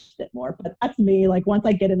researched it more, but that's me. Like once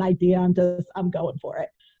I get an idea, I'm going for it.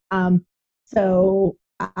 So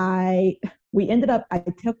we ended up, I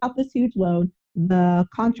took out this huge loan. The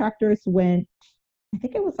contractors went, I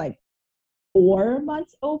think it was like 4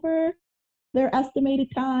 months over their estimated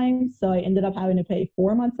time. So I ended up having to pay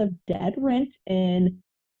 4 months of dead rent in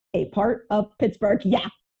a part of Pittsburgh. Yeah,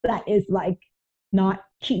 that is like not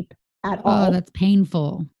cheap at all. Oh, that's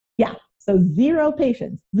painful. Yeah. So zero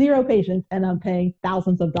patients, and I'm paying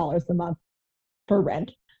thousands of dollars a month for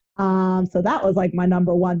rent. So that was like my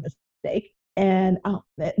number one mistake. And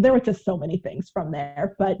there were just so many things from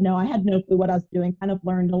there. But no, I had no clue what I was doing, kind of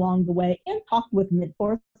learned along the way and talked with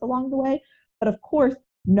mentors along the way. But of course,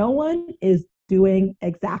 no one is doing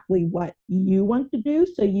exactly what you want to do.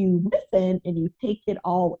 So you listen and you take it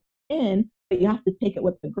all in, but you have to take it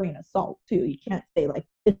with a grain of salt too. You can't say like,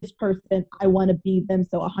 this person, I want to be them.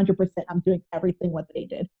 So 100% I'm doing everything what they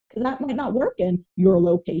did, because that might not work in your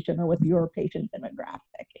location or with your patient demographic.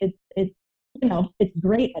 It's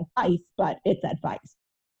great advice, but it's advice.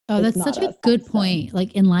 Oh, It's that's such not a us. good So, point.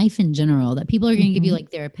 Like in life in general, that people are going to give you mhm.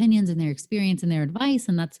 like their opinions and their experience and their advice,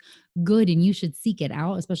 and that's good. And you should seek it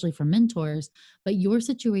out, especially from mentors. But your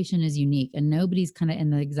situation is unique and nobody's kind of in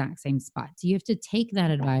the exact same spot. So you have to take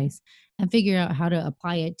that advice and figure out how to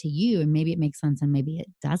apply it to you. And maybe it makes sense and maybe it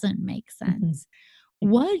doesn't make Mhm. sense.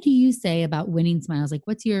 What do you say about Winning Smiles? Like,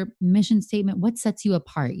 what's your mission statement? What sets you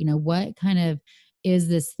apart? What kind of is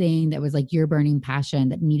this thing that was like your burning passion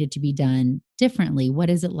that needed to be done differently?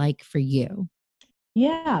 What is it like for you?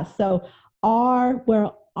 Yeah. So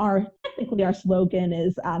technically our slogan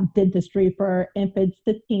is dentistry for infants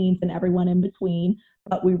to teens and everyone in between.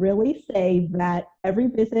 But we really say that every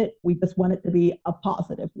visit, we just want it to be a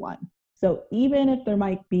positive one. So even if there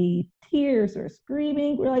might be tears or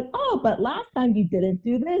screaming, we're like, oh, but last time you didn't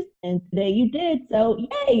do this and today you did. So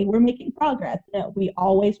yay, we're making progress. No, we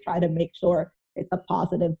always try to make sure it's a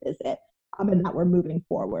positive visit, and that we're moving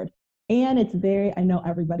forward. And I know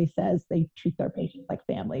everybody says they treat their patients like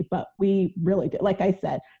family, but we really do. Like I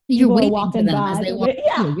said, You're people are waving to walking them as by. they walk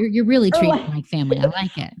Yeah. through. You're really Or treating like, them like family. I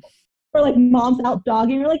like it. or like mom's out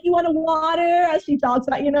dogging. You're like, you want a water? As she talks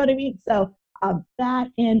about, you know what I mean? So that,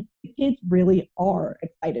 and the kids really are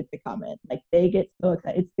excited to come in. Like they get so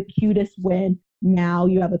excited. It's the cutest when now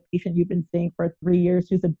you have a patient you've been seeing for 3 years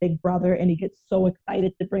who's a big brother, and he gets so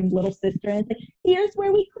excited to bring little sister and say, here's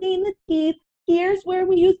where we clean the teeth. Here's where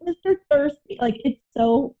we use Mr. Thirsty. Like it's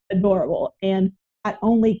so adorable. And that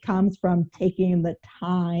only comes from taking the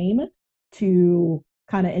time to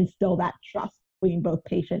kind of instill that trust between both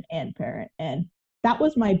patient and parent. And that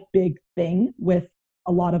was my big thing with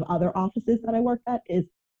a lot of other offices that I worked at, is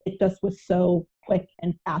it just was so quick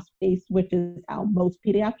and fast paced, which is how most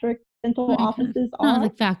pediatric dental Right. offices Not are.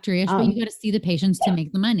 like factory-ish, but you got to see the patients to Yeah,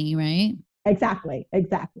 make the money, right? exactly.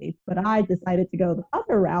 But I decided to go the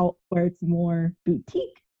other route where it's more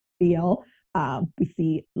boutique feel. We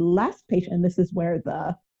see less patient, and this is where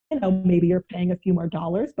maybe you're paying a few more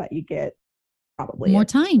dollars, but you get probably More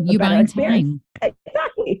time. a You better buying experience. time.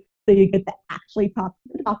 Exactly. So you get to actually talk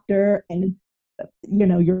to the doctor, and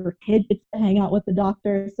your kid gets to hang out with the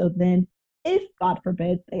doctor. So then if God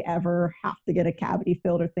forbid they ever have to get a cavity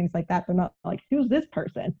filled or things like that, they're not like, who's this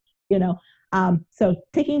person? You know? So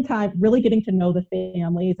taking time, really getting to know the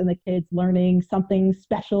families and the kids, learning something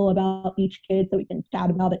special about each kid so we can chat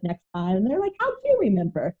about it next time. And they're like, how do you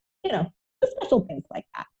remember? The special things like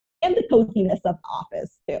that. And the coziness of the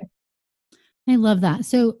office too. I love that.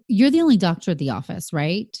 So you're the only doctor at the office,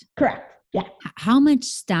 right? Correct. Yeah. How much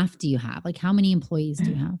staff do you have? Like how many employees do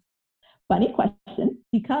you have? Funny question,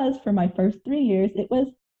 because for my first 3 years, it was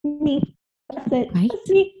me. That's it. Right? Just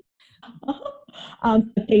me.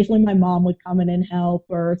 Occasionally, my mom would come in and help,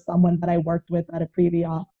 or someone that I worked with at a previous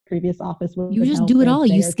office would You just help do it for a all.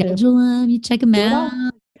 day You or two. schedule them, you check them Do it out.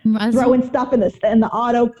 all. throwing stuff in the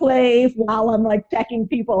autoclave while I'm like checking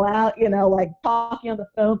people out, like talking on the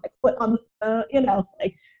phone, like foot on the phone,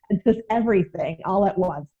 like it's just everything all at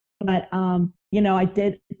once. But I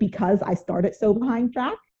did, because I started so behind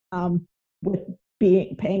track, with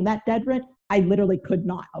paying that dead rent, I literally could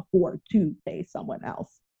not afford to pay someone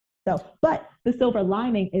else. So, but the silver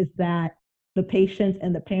lining is that the patients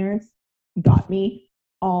and the parents got me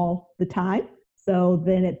all the time. So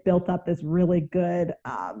then it built up this really good,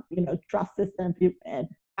 trust system. And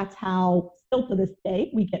that's how, still to this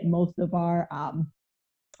day, we get most of our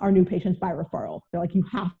new patients by referral. They're like, you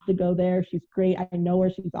have to go there. She's great. I know her.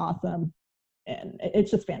 She's awesome. And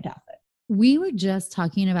it's just fantastic. We were just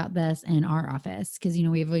talking about this in our office because,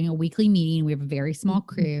 we have a weekly meeting. We have a very small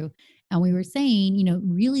crew. And we were saying,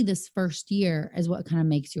 really this first year is what kind of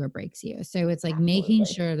makes you or breaks you. So it's like making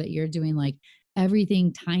sure that you're doing like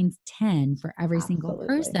everything times 10 for every single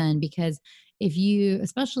person. Because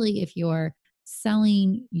especially if you're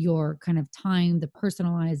selling your kind of time, the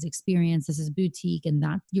personalized experience, this is boutique, and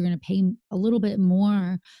that you're going to pay a little bit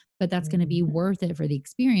more, but that's going to be worth it for the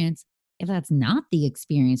experience. If that's not the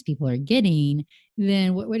experience people are getting,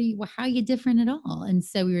 then how are you different at all? And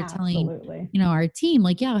so we were telling, our team,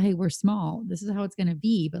 like, yeah, hey, we're small. This is how it's going to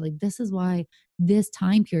be. But like, this is why this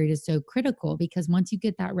time period is so critical, because once you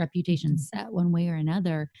get that reputation set one way or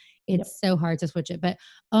another, it's so hard to switch it. But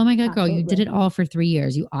oh my God, girl, you did it all for 3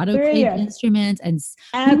 years. You autoclaved instruments, and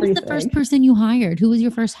who was the first person you hired? Who was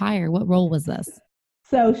your first hire? What role was this?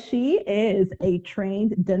 So she is a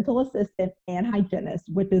trained dental assistant and hygienist,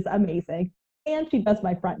 which is amazing. And she does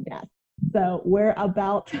my front desk. So we're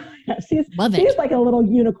about, she's like a little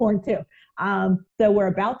unicorn too. So we're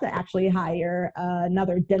about to actually hire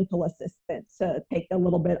another dental assistant to take a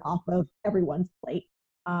little bit off of everyone's plate.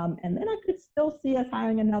 And then I could still see us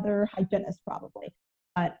hiring another hygienist probably.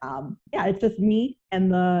 But it's just me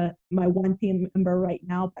and my one team member right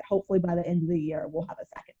now. But hopefully by the end of the year, we'll have a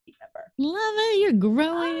second team member. Love it. You're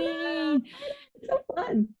growing. It's so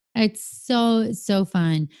fun. It's so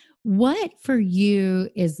fun. What for you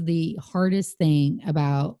is the hardest thing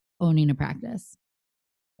about owning a practice?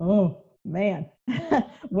 Oh, man.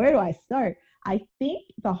 Where do I start? I think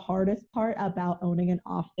the hardest part about owning an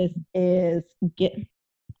office is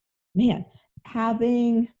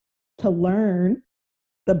having to learn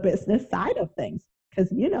the business side of things,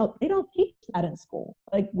 because they don't teach that in school.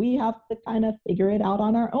 Like, we have to kind of figure it out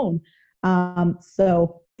on our own.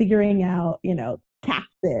 So figuring out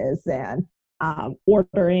taxes and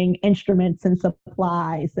ordering instruments and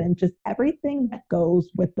supplies and just everything that goes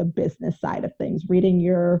with the business side of things, reading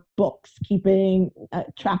your books, keeping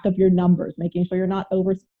track of your numbers, making sure you're not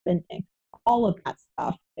overspending. All of that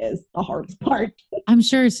stuff is the hardest part. I'm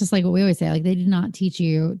sure it's just like what we always say, like they did not teach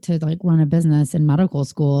you to like run a business in medical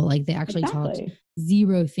school. Like they actually taught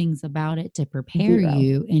zero things about it to prepare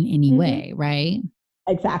you in any way, right?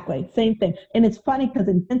 Exactly. Same thing. And it's funny because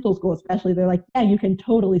in dental school, especially, they're like, yeah, you can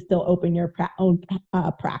totally still open your own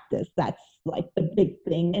practice. That's like the big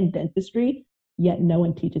thing in dentistry, yet no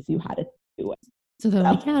one teaches you how to do it. So they're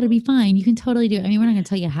like, yeah, it'll be fine. You can totally do it. I mean, we're not going to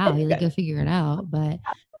tell you how. You go figure it out, but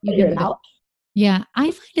you figure it out. Yeah.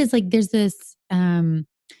 I find it's like there's this,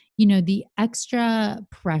 the extra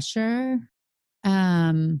pressure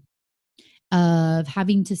of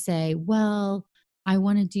having to say, well, I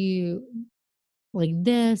want to do like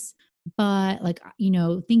this, but like,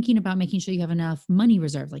 thinking about making sure you have enough money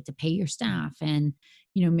reserved, like to pay your staff and,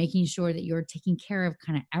 making sure that you're taking care of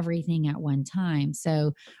kind of everything at one time.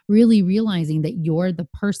 So really realizing that you're the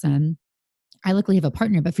person. I luckily have a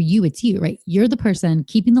partner, but for you, it's you, right? You're the person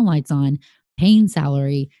keeping the lights on, paying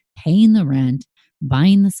salary, paying the rent,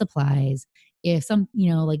 buying the supplies. If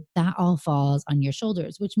like that all falls on your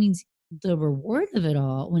shoulders, which means the reward of it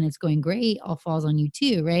all, when it's going great, all falls on you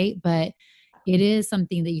too, right? But it is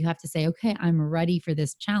something that you have to say, okay, I'm ready for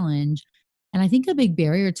this challenge. And I think a big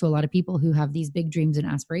barrier to a lot of people who have these big dreams and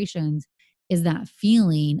aspirations is that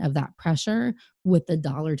feeling of that pressure with the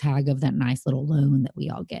dollar tag of that nice little loan that we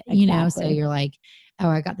all get, So you're like, oh,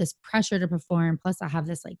 I got this pressure to perform. Plus I have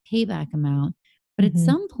this like payback amount. But at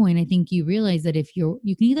some point, I think you realize that if you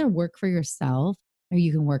can either work for yourself or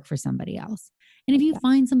you can work for somebody else. And if you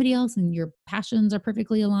find somebody else and your passions are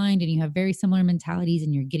perfectly aligned and you have very similar mentalities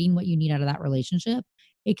and you're getting what you need out of that relationship,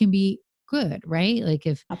 it can be good, right? Like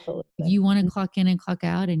if you want to clock in and clock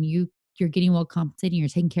out and you're getting well compensated and you're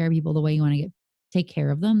taking care of people the way you want to take care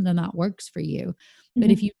of them, then that works for you. But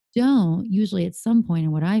if you don't, usually at some point,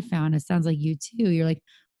 and what I found, it sounds like you too, you're like,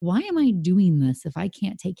 why am I doing this if I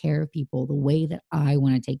can't take care of people the way that I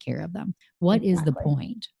want to take care of them? What is the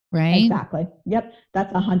point, right? Exactly. Yep.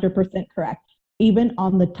 That's 100% correct. even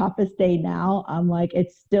on the toughest day now, I'm like,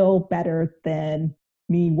 it's still better than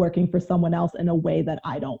me working for someone else in a way that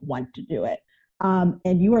I don't want to do it.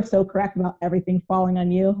 And you are so correct about everything falling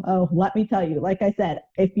on you. Oh, let me tell you, like I said,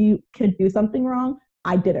 if you could do something wrong,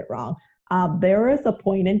 I did it wrong. There was a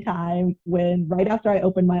point in time when, right after I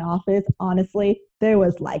opened my office, honestly, there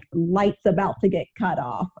was like lights about to get cut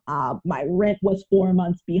off. My rent was 4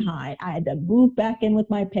 months behind. I had to move back in with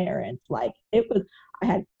my parents. Like it was, I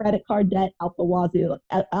had credit card debt out the wazoo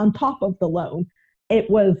on top of the loan. It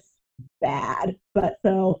was bad. But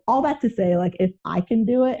so all that to say, like if I can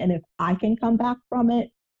do it and if I can come back from it,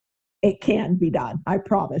 it can be done. I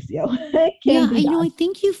promise you. It can be done. I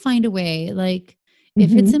think you find a way, like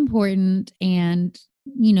if it's important and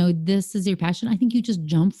this is your passion, I think you just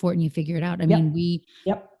jump for it and you figure it out. I mean,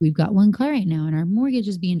 we've got one car right now and our mortgage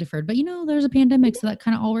is being deferred, but there's a pandemic, so that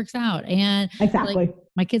kind of all works out. And exactly. Like,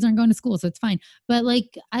 my kids aren't going to school, so it's fine. But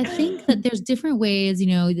like, I think that there's different ways, that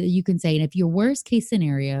you can say, and if your worst case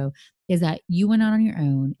scenario is that you went out on your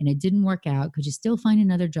own and it didn't work out, could you still find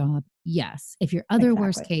another job? Yes. If your other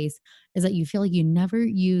worst case is that you feel like you never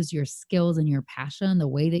use your skills and your passion the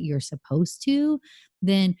way that you're supposed to,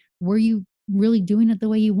 then were you really doing it the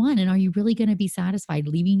way you want? And are you really going to be satisfied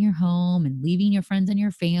leaving your home and leaving your friends and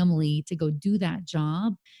your family to go do that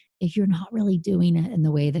job if you're not really doing it in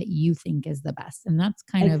the way that you think is the best? And that's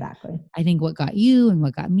kind of, I think, what got you and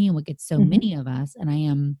what got me and what gets so many of us. And I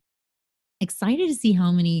am excited to see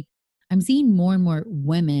how many, I'm seeing more and more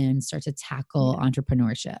women start to tackle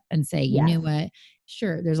entrepreneurship and say, you know what,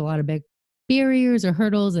 sure, there's a lot of big barriers or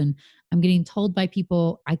hurdles, and I'm getting told by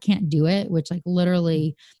people I can't do it, which like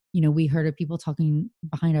literally, we heard of people talking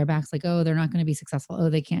behind our backs like, oh, they're not going to be successful. Oh,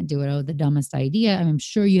 they can't do it. Oh, the dumbest idea. I'm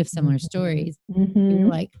sure you have similar stories. You're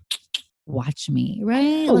like, watch me,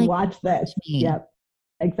 right? Like, watch this. Yep,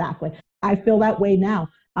 exactly. I feel that way now.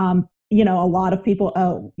 A lot of people,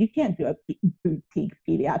 oh, you can't do a boutique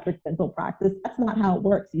pediatric dental practice. That's not how it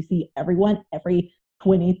works. You see everyone every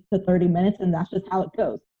 20 to 30 minutes, and that's just how it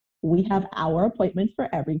goes. We have our appointments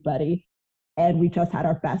for everybody, and we just had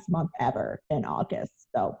our best month ever in August.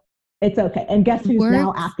 So it's okay. And guess who's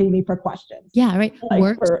now asking me for questions? Yeah, right. Like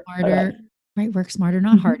work smarter, right? Work smarter,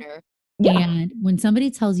 not harder. Yeah. And when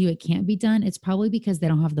somebody tells you it can't be done, it's probably because they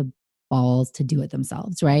don't have the balls to do it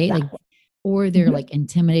themselves, right? Exactly. Like, or they're like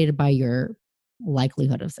intimidated by your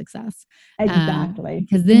likelihood of success. Exactly.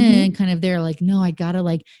 Because then kind of they're like, no, I gotta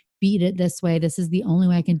like beat it this way. This is the only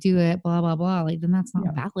way I can do it, blah, blah, blah. Like, then that's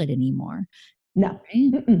not valid anymore. No.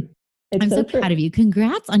 Right? I'm so proud of you.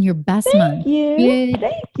 Congrats on your best month.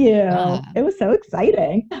 Thank you. It was so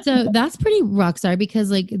exciting. So that's pretty rock star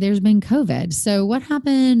because like there's been COVID. So what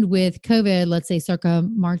happened with COVID, let's say circa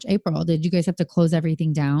March, April? Did you guys have to close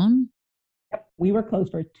everything down? Yep. We were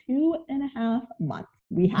closed for 2.5 months.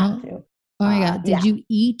 We had to. Oh my God. Did you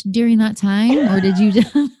eat during that time or did you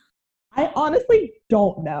just... I honestly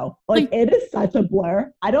don't know. Like it is such a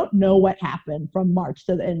blur. I don't know what happened from March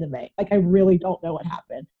to the end of May. Like I really don't know what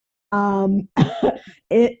happened.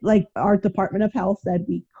 It like our Department of Health said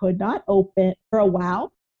we could not open for a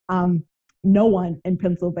while. No one in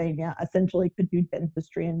Pennsylvania essentially could do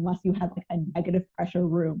dentistry unless you had like a negative pressure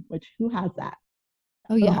room, which who has that?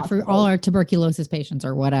 Oh yeah, for all our tuberculosis patients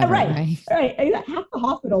or whatever. Right. Half the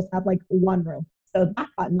hospitals have like one room. So that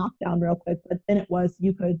got knocked down real quick. But then it was,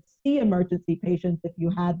 you could see emergency patients if you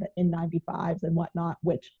had the N95s and whatnot,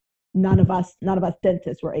 which none of us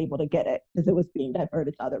dentists were able to get it because it was being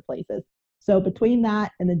diverted to other places. So between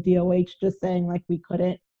that and the DOH just saying like we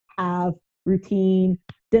couldn't have routine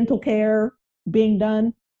dental care being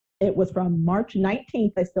done, it was from March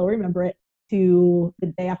 19th, I still remember it, to the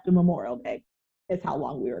day after Memorial Day is how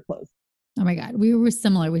long we were closed. Oh my God. We were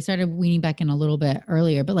similar. We started weaning back in a little bit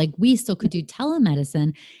earlier, but like we still could do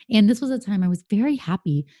telemedicine. And this was a time I was very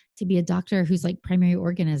happy to be a doctor whose like primary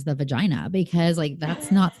organ is the vagina because like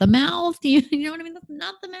that's not the mouth. You know what I mean? That's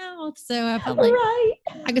not the mouth. So I felt like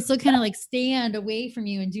I could still kind of like stand away from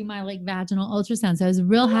you and do my like vaginal ultrasound. So I was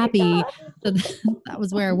real happy that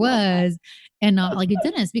was where I was and not like a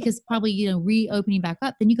dentist because probably, reopening back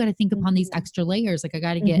up, then you got to think upon these extra layers. Like I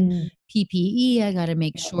got to get PPE. I got to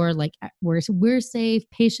make sure like we're safe,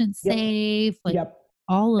 patients safe, like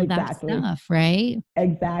all of that stuff, right?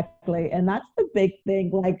 Exactly. And that's the big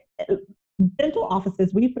thing. Like dental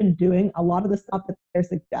offices, we've been doing a lot of the stuff that they're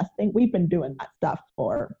suggesting. We've been doing that stuff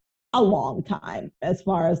for a long time as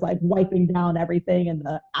far as like wiping down everything and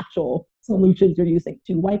the actual solutions you're using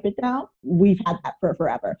to wipe it down. We've had that for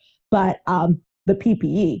forever. But the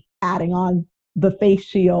PPE, adding on the face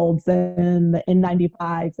shields and the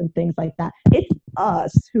N95s and things like that, it's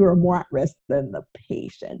us who are more at risk than the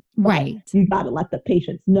patient. But Right. you got to let the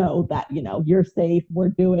patients know that, you're safe. We're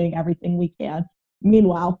doing everything we can.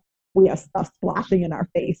 Meanwhile, we have stuff splashing in our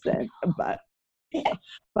face. But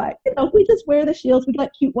we just wear the shields. We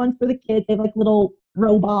got cute ones for the kids. They have like little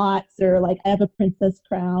robots, or like I have a princess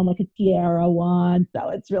crown, like a tiara one. So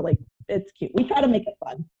it's cute. We try to make it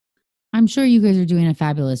fun. I'm sure you guys are doing a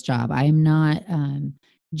fabulous job. I am not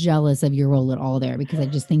jealous of your role at all there, because I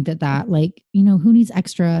just think that like, who needs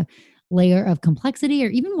extra layer of complexity or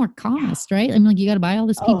even more cost, right? I mean, like, you got to buy all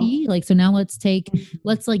this PPE. Like, so now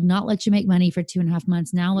let's like not let you make money for 2.5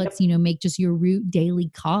 months. Now let's, make just your root daily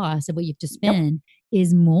cost of what you have to spend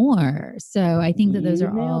is more. So I think that those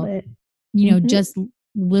are all, just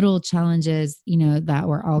little challenges, that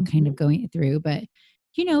we're all kind of going through, but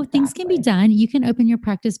things can be done. You can open your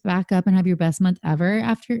practice back up and have your best month ever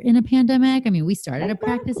in a pandemic. I mean, we started a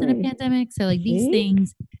practice in a pandemic. So like these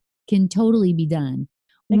things can totally be done.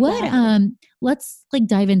 What, let's like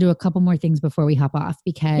dive into a couple more things before we hop off,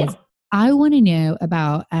 because I want to know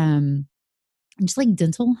about, just like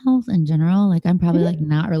dental health in general. Like I'm probably like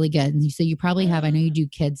not really good. And so you probably have, I know you do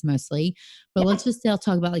kids mostly, but let's just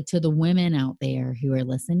talk about like to the women out there who are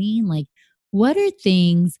listening, like what are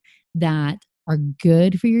things that are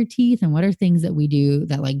good for your teeth and what are things that we do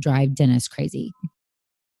that like drive dentists crazy?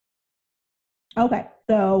 Okay.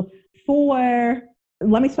 So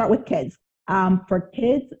let me start with kids. For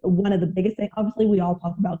kids, one of the biggest things, obviously we all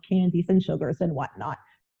talk about candies and sugars and whatnot,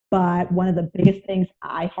 but one of the biggest things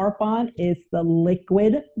I harp on is the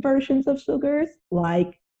liquid versions of sugars,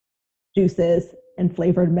 like juices and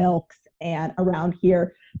flavored milks. And around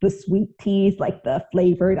here, the sweet teas, like the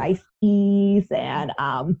flavored iced teas, and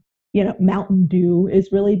Mountain Dew is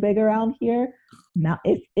really big around here. Now,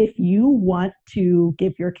 if you want to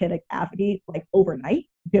give your kid a cavity like overnight,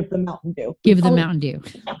 give them Mountain Dew. Give them Mountain Dew.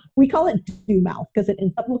 We call it Dew mouth because it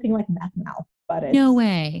ends up looking like meth mouth, but it's no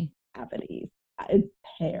way. Cavities. It's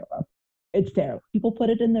terrible. It's terrible. People put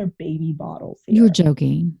it in their baby bottles here. You're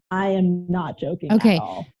joking. I am not joking at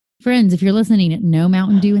all. Friends, if you're listening, no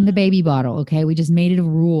Mountain Dew in the baby bottle. Okay. We just made it a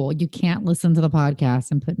rule. You can't listen to the podcast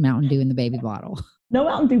and put Mountain Dew in the baby bottle. No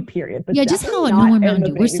Mountain Dew, period. But just how no more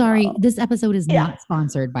Mountain Dew. We're sorry. Bottle. This episode is not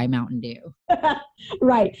sponsored by Mountain Dew.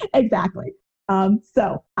 Right. Exactly.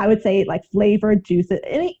 So I would say like flavored juices,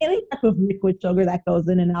 any type of liquid sugar that goes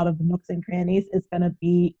in and out of the nooks and crannies is going to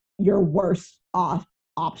be your worst off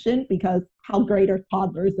option, because how great are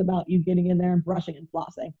toddlers about you getting in there and brushing and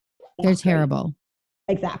flossing? They're terrible.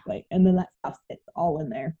 Exactly. And then that stuff sits all in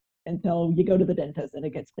there until you go to the dentist and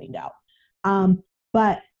it gets cleaned out.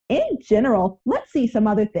 But in general, let's see some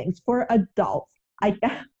other things for adults. I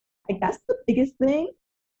guess the biggest thing,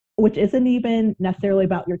 which isn't even necessarily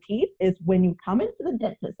about your teeth, is when you come into the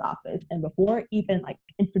dentist's office and before even like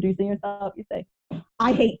introducing yourself, you say,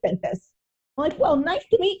 "I hate dentists." I'm like, well, nice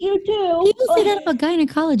to meet you too. People say that about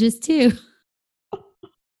gynecologists too.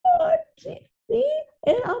 See?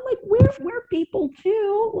 And I'm like, we're people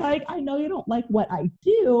too. Like, I know you don't like what I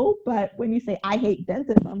do, but when you say I hate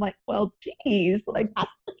dentists, I'm like, well, geez, like that's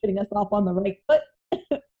not getting us off on the right foot.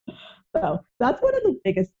 So that's one of the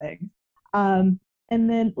biggest things. And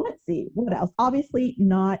then let's see, what else? Obviously,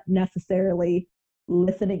 not necessarily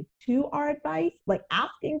listening to our advice, like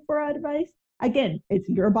asking for our advice. Again, it's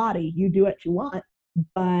your body. You do what you want.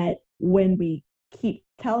 But when we keep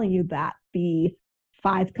telling you that the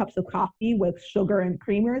 5 cups of coffee with sugar and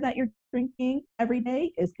creamer that you're drinking every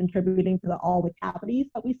day is contributing to all the cavities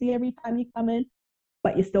that we see every time you come in,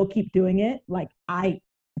 but you still keep doing it, like I'm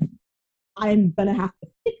going to have to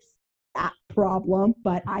fix that problem,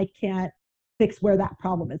 but I can't fix where that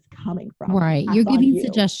problem is coming from. Right. You're giving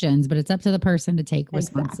suggestions, but it's up to the person to take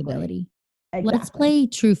responsibility. Exactly. Let's play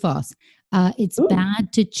true false. It's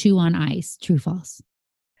bad to chew on ice. True false.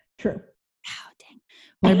 True. Oh, dang.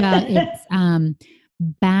 What about it's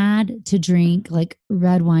bad to drink like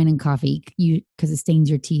red wine and coffee because it stains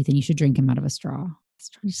your teeth and you should drink them out of a straw?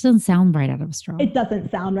 It just doesn't sound right out of a straw. It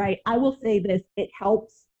doesn't sound right. I will say this, it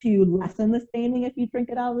helps to lessen the staining if you drink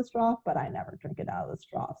it out of the straw, but I never drink it out of the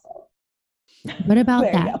straw. So what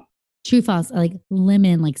about that? True false, like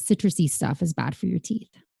lemon, like citrusy stuff is bad for your teeth.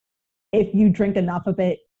 If you drink enough of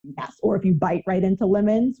it, yes. Or if you bite right into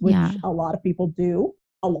lemons, which a lot of people do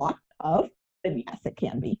a lot of, then yes, it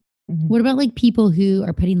can be. Mm-hmm. What about like people who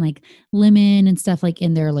are putting like lemon and stuff like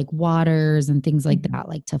in their like waters and things like that,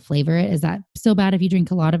 like to flavor it? Is that still bad if you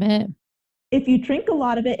drink a lot of it? If you drink a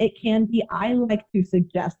lot of it, it can be. I like to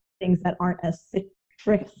suggest things that aren't as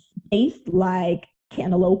citrus based, like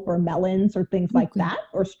cantaloupe or melons or things like that,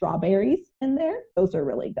 or strawberries in there. Those are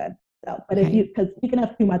really good. So, but if you, because you can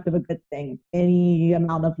have too much of a good thing, any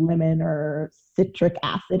amount of lemon or citric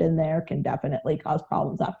acid in there can definitely cause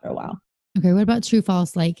problems after a while. Okay. What about true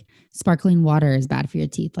false? Like sparkling water is bad for your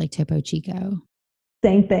teeth, like Topo Chico.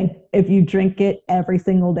 Same thing. If you drink it every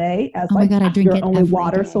single day as Oh my God, I drink your it only every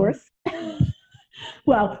water day. source.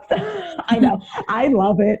 Well, I know. I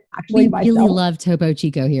love it. Actually, We really myself. love Topo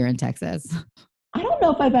Chico here in Texas. I don't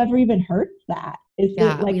know if I've ever even heard that. Is it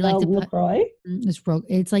like we a like to LaCroix?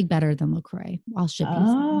 it's like better than LaCroix. I'll ship you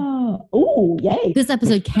some. Oh, yay. This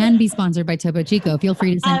episode can be sponsored by Topo Chico. Feel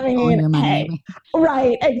free to send all your money. Hey,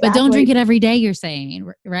 right, exactly. But don't drink it every day, you're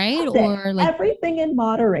saying, right? Or like everything in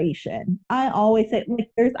moderation. I always say, like,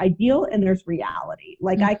 there's ideal and there's reality.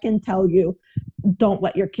 Like, I can tell you, don't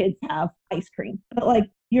let your kids have ice cream, but like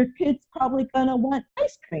your kids probably gonna want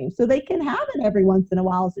ice cream, so they can have it every once in a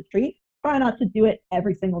while as a treat. Try not to do it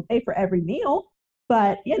every single day for every meal,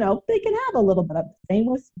 but they can have a little bit of the same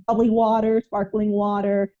with bubbly water, sparkling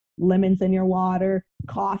water, lemons in your water,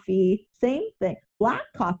 coffee, same thing. Black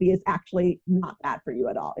coffee is actually not bad for you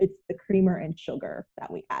at all. It's the creamer and sugar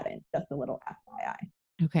that we add in, just a little FYI.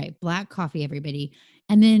 Okay, black coffee, everybody.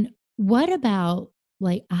 And then what about,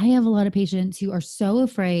 like, I have a lot of patients who are so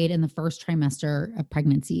afraid in the first trimester of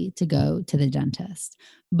pregnancy to go to the dentist,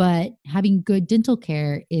 but having good dental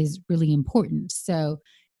care is really important. So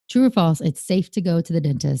true or false, it's safe to go to the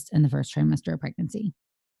dentist in the first trimester of pregnancy.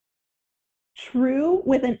 True,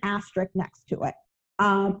 with an asterisk next to it.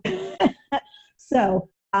 So,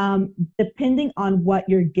 depending on what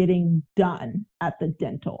you're getting done at the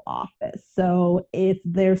dental office. So, if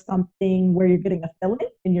there's something where you're getting a filling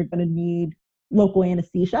and you're going to need local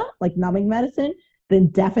anesthesia, like numbing medicine, then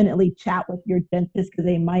definitely chat with your dentist because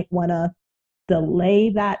they might want to delay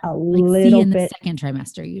that a little in bit. The second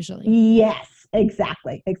trimester, usually. Yes,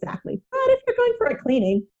 exactly. But if you're going for a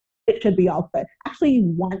cleaning, it should be all good. Actually, you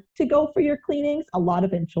want to go for your cleanings. A lot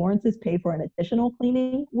of insurances pay for an additional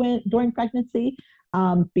cleaning during pregnancy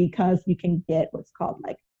because you can get what's called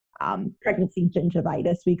like pregnancy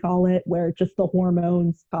gingivitis, we call it, where just the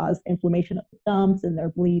hormones cause inflammation of the gums and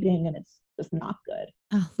they're bleeding and it's just not good.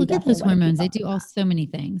 Oh, look at those hormones. They do so many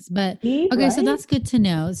things. But okay, right? So that's good to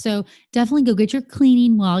know. So definitely go get your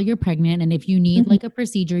cleaning while you're pregnant. And if you need like a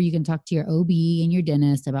procedure, you can talk to your OB and your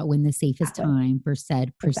dentist about when the safest time for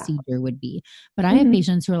said procedure would be. But I have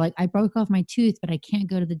patients who are like, I broke off my tooth, but I can't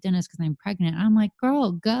go to the dentist because I'm pregnant. I'm like,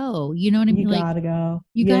 girl, go. You know what I mean? You gotta go.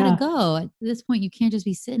 You gotta go. At this point, you can't just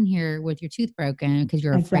be sitting here with your tooth broken because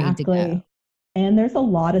you're afraid to go. And there's a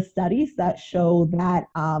lot of studies that show that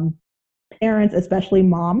parents, especially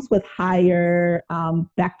moms with higher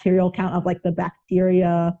bacterial count of like the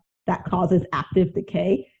bacteria that causes active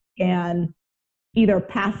decay, can either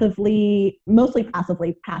mostly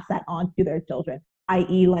passively pass that on to their children,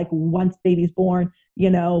 i.e. like once baby's born,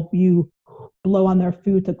 you blow on their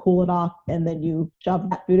food to cool it off and then you shove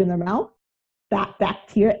that food in their mouth. That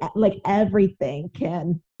bacteria, like everything,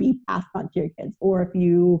 can be passed on to your kids. Or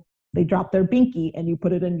if they drop their binky and you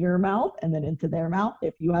put it in your mouth and then into their mouth,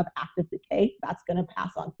 if you have active decay, that's going to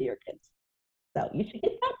pass on to your kids. So you should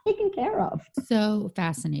get that taken care of. So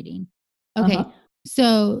fascinating. Okay.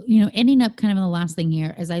 So, ending up kind of in the last thing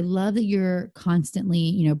here is I love that you're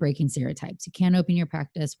constantly, breaking stereotypes. You can't open your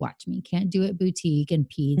practice, watch me. Can't do it boutique and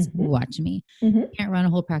peds, watch me. Can't run a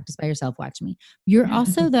whole practice by yourself, watch me. You're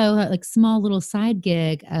also, though, like small little side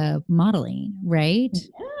gig of modeling, right?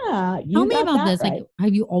 Yeah. Tell me about this. Right. Like,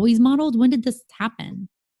 have you always modeled? When did this happen?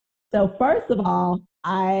 So first of all,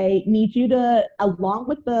 I need you to, along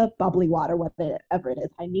with the bubbly water, whatever it is,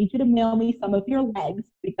 I need you to mail me some of your legs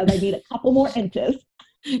because I need a couple more inches.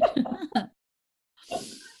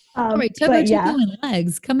 All right, Topo Chico and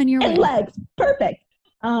legs coming your way. Legs, perfect.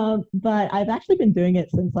 But I've actually been doing it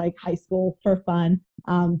since like high school for fun.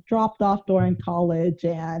 Dropped off during college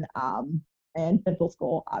and dental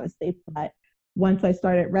school, obviously. But once I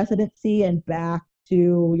started residency and back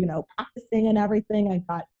to practicing and everything, I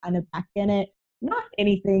got kind of back in it. Not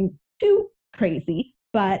anything too crazy,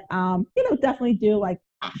 but definitely do like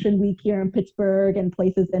Fashion Week here in Pittsburgh and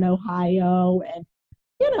places in Ohio, and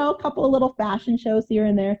a couple of little fashion shows here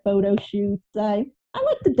and there, photo shoots. I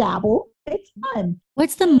like to dabble. It's fun.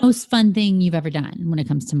 What's the most fun thing you've ever done when it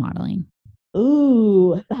comes to modeling?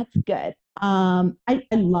 Ooh, that's good. I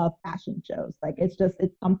love fashion shows. Like it's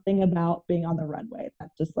something about being on the runway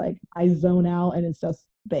that's just like I zone out and it's just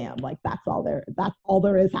bam, like that's all there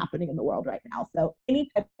is happening in the world right now. So any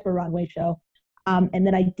type of runway show. And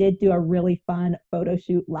then I did do a really fun photo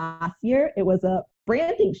shoot last year. It was a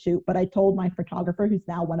branding shoot, but I told my photographer, who's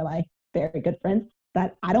now one of my very good friends,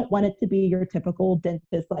 that I don't want it to be your typical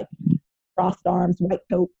dentist, like crossed arms, white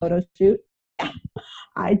coat photo shoot.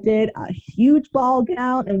 I did a huge ball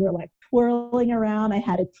gown and we're like twirling around. I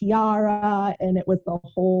had a tiara and it was the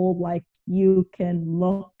whole like, you can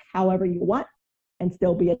look however you want and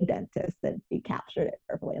still be a dentist, and he captured it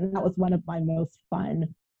perfectly. And that was one of my most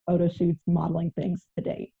fun photo shoots, modeling things to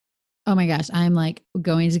date. Oh my gosh, I'm like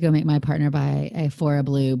going to go make my partner buy a Flora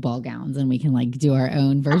Blue ball gowns and we can like do our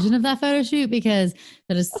own version of that photo shoot because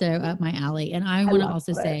that is so up my alley. And I want to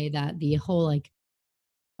also say that the whole like,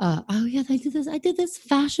 oh yeah, I did this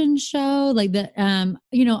fashion show like that.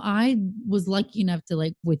 I was lucky enough to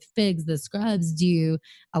like with Figs, the scrubs, do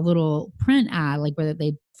a little print ad, like where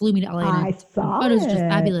they flew me to LA and I saw photos it. just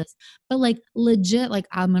fabulous. But like legit, like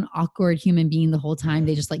I'm an awkward human being the whole time.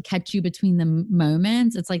 They just like catch you between the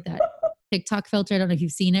moments. It's like that TikTok filter. I don't know if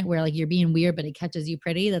you've seen it where like you're being weird, but it catches you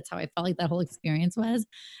pretty. That's how I felt like that whole experience was.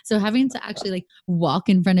 So having to actually like walk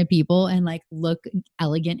in front of people and like look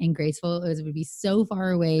elegant and graceful would be so far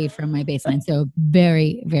away from my baseline. So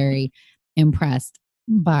very, very impressed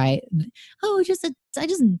by, I just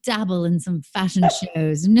dabble in some fashion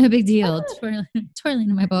shows. No big deal. Twirling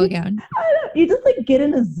in my ball gown. You just like get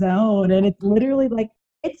in a zone and it's literally like,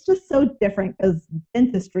 it's just so different because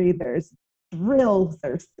dentistry, there's drills,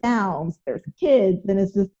 there's sounds, there's kids, and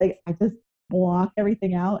it's just like I just block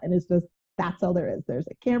everything out and it's just that's all there is. There's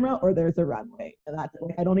a camera or there's a runway. And that's it.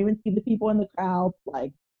 Like I don't even see the people in the crowd.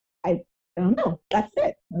 Like I don't know. That's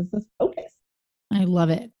it. It's just focus. I love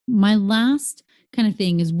it. My last kind of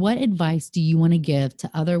thing is what advice do you want to give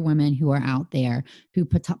to other women who are out there who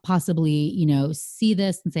possibly, see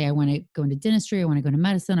this and say, I want to go into dentistry, I want to go into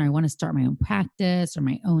medicine, or I want to start my own practice or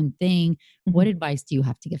my own thing. Mm-hmm. What advice do you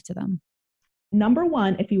have to give to them? Number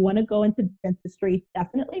one, if you want to go into dentistry,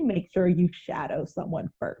 definitely make sure you shadow someone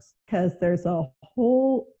first because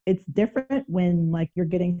it's different when like you're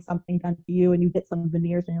getting something done to you and you get some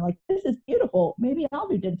veneers and you're like, this is beautiful. Maybe I'll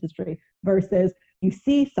do dentistry versus you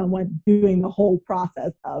see someone doing the whole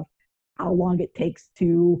process of how long it takes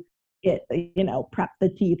to get, prep the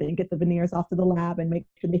teeth and get the veneers off to the lab and make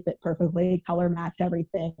sure they fit perfectly, color match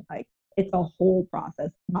everything. Like it's a whole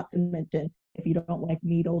process, not to mention if you don't like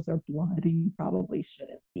needles or blood, you probably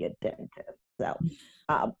shouldn't be a dentist. So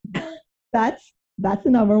that's the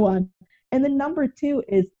number one. And then number two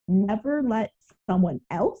is never let someone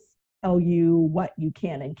else tell you what you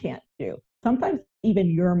can and can't do. Sometimes even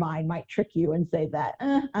your mind might trick you and say that,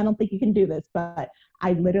 I don't think you can do this. But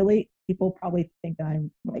people probably think that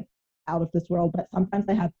I'm like out of this world, but sometimes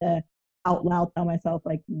I have to out loud tell myself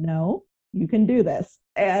like, no, you can do this.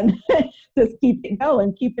 And just keep it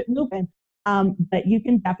going, keep it moving. But you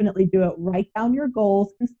can definitely do it. Write down your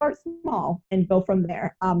goals and start small and go from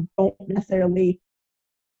there. Don't necessarily,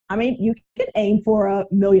 you can aim for $1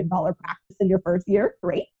 million practice in your first year,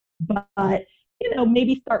 great. But,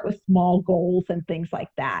 maybe start with small goals and things like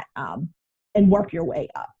that and work your way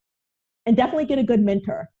up. And definitely get a good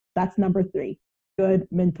mentor. That's number 3. Good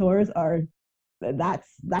mentors that's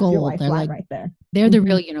Gold. your lifeline right there. They're the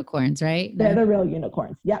real unicorns, right? They're the real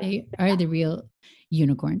unicorns. Yeah. They are the real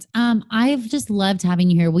unicorns. I've just loved having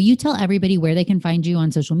you here. Will you tell everybody where they can find you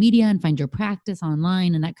on social media and find your practice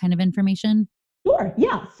online and that kind of information? Sure.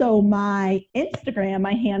 Yeah. So my Instagram,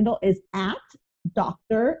 my handle is at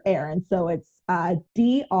Dr. Erin. So it's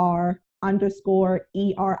Dr_ERIN.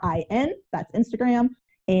 That's Instagram.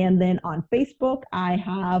 And then on Facebook, I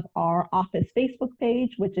have our office Facebook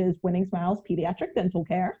page, which is Winning Smiles Pediatric Dental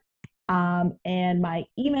Care. And my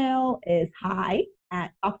email is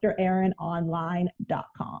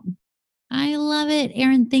hi@drerinonline.com. I love it.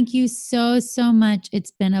 Erin, thank you so, so much.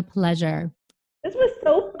 It's been a pleasure. This was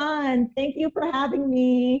so fun. Thank you for having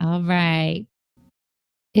me. All right.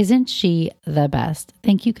 Isn't she the best?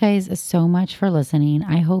 Thank you guys so much for listening.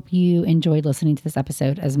 I hope you enjoyed listening to this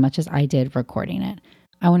episode as much as I did recording it.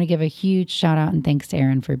 I want to give a huge shout out and thanks to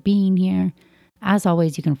Erin for being here. As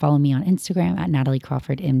always, you can follow me on Instagram at Natalie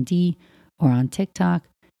Crawford MD or on TikTok.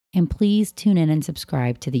 And please tune in and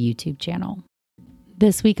subscribe to the YouTube channel.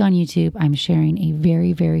 This week on YouTube, I'm sharing a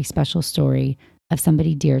very, very special story of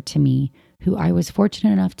somebody dear to me who I was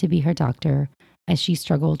fortunate enough to be her doctor as she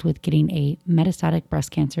struggled with getting a metastatic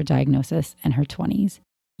breast cancer diagnosis in her 20s.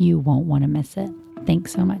 You won't want to miss it.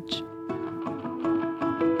 Thanks so much.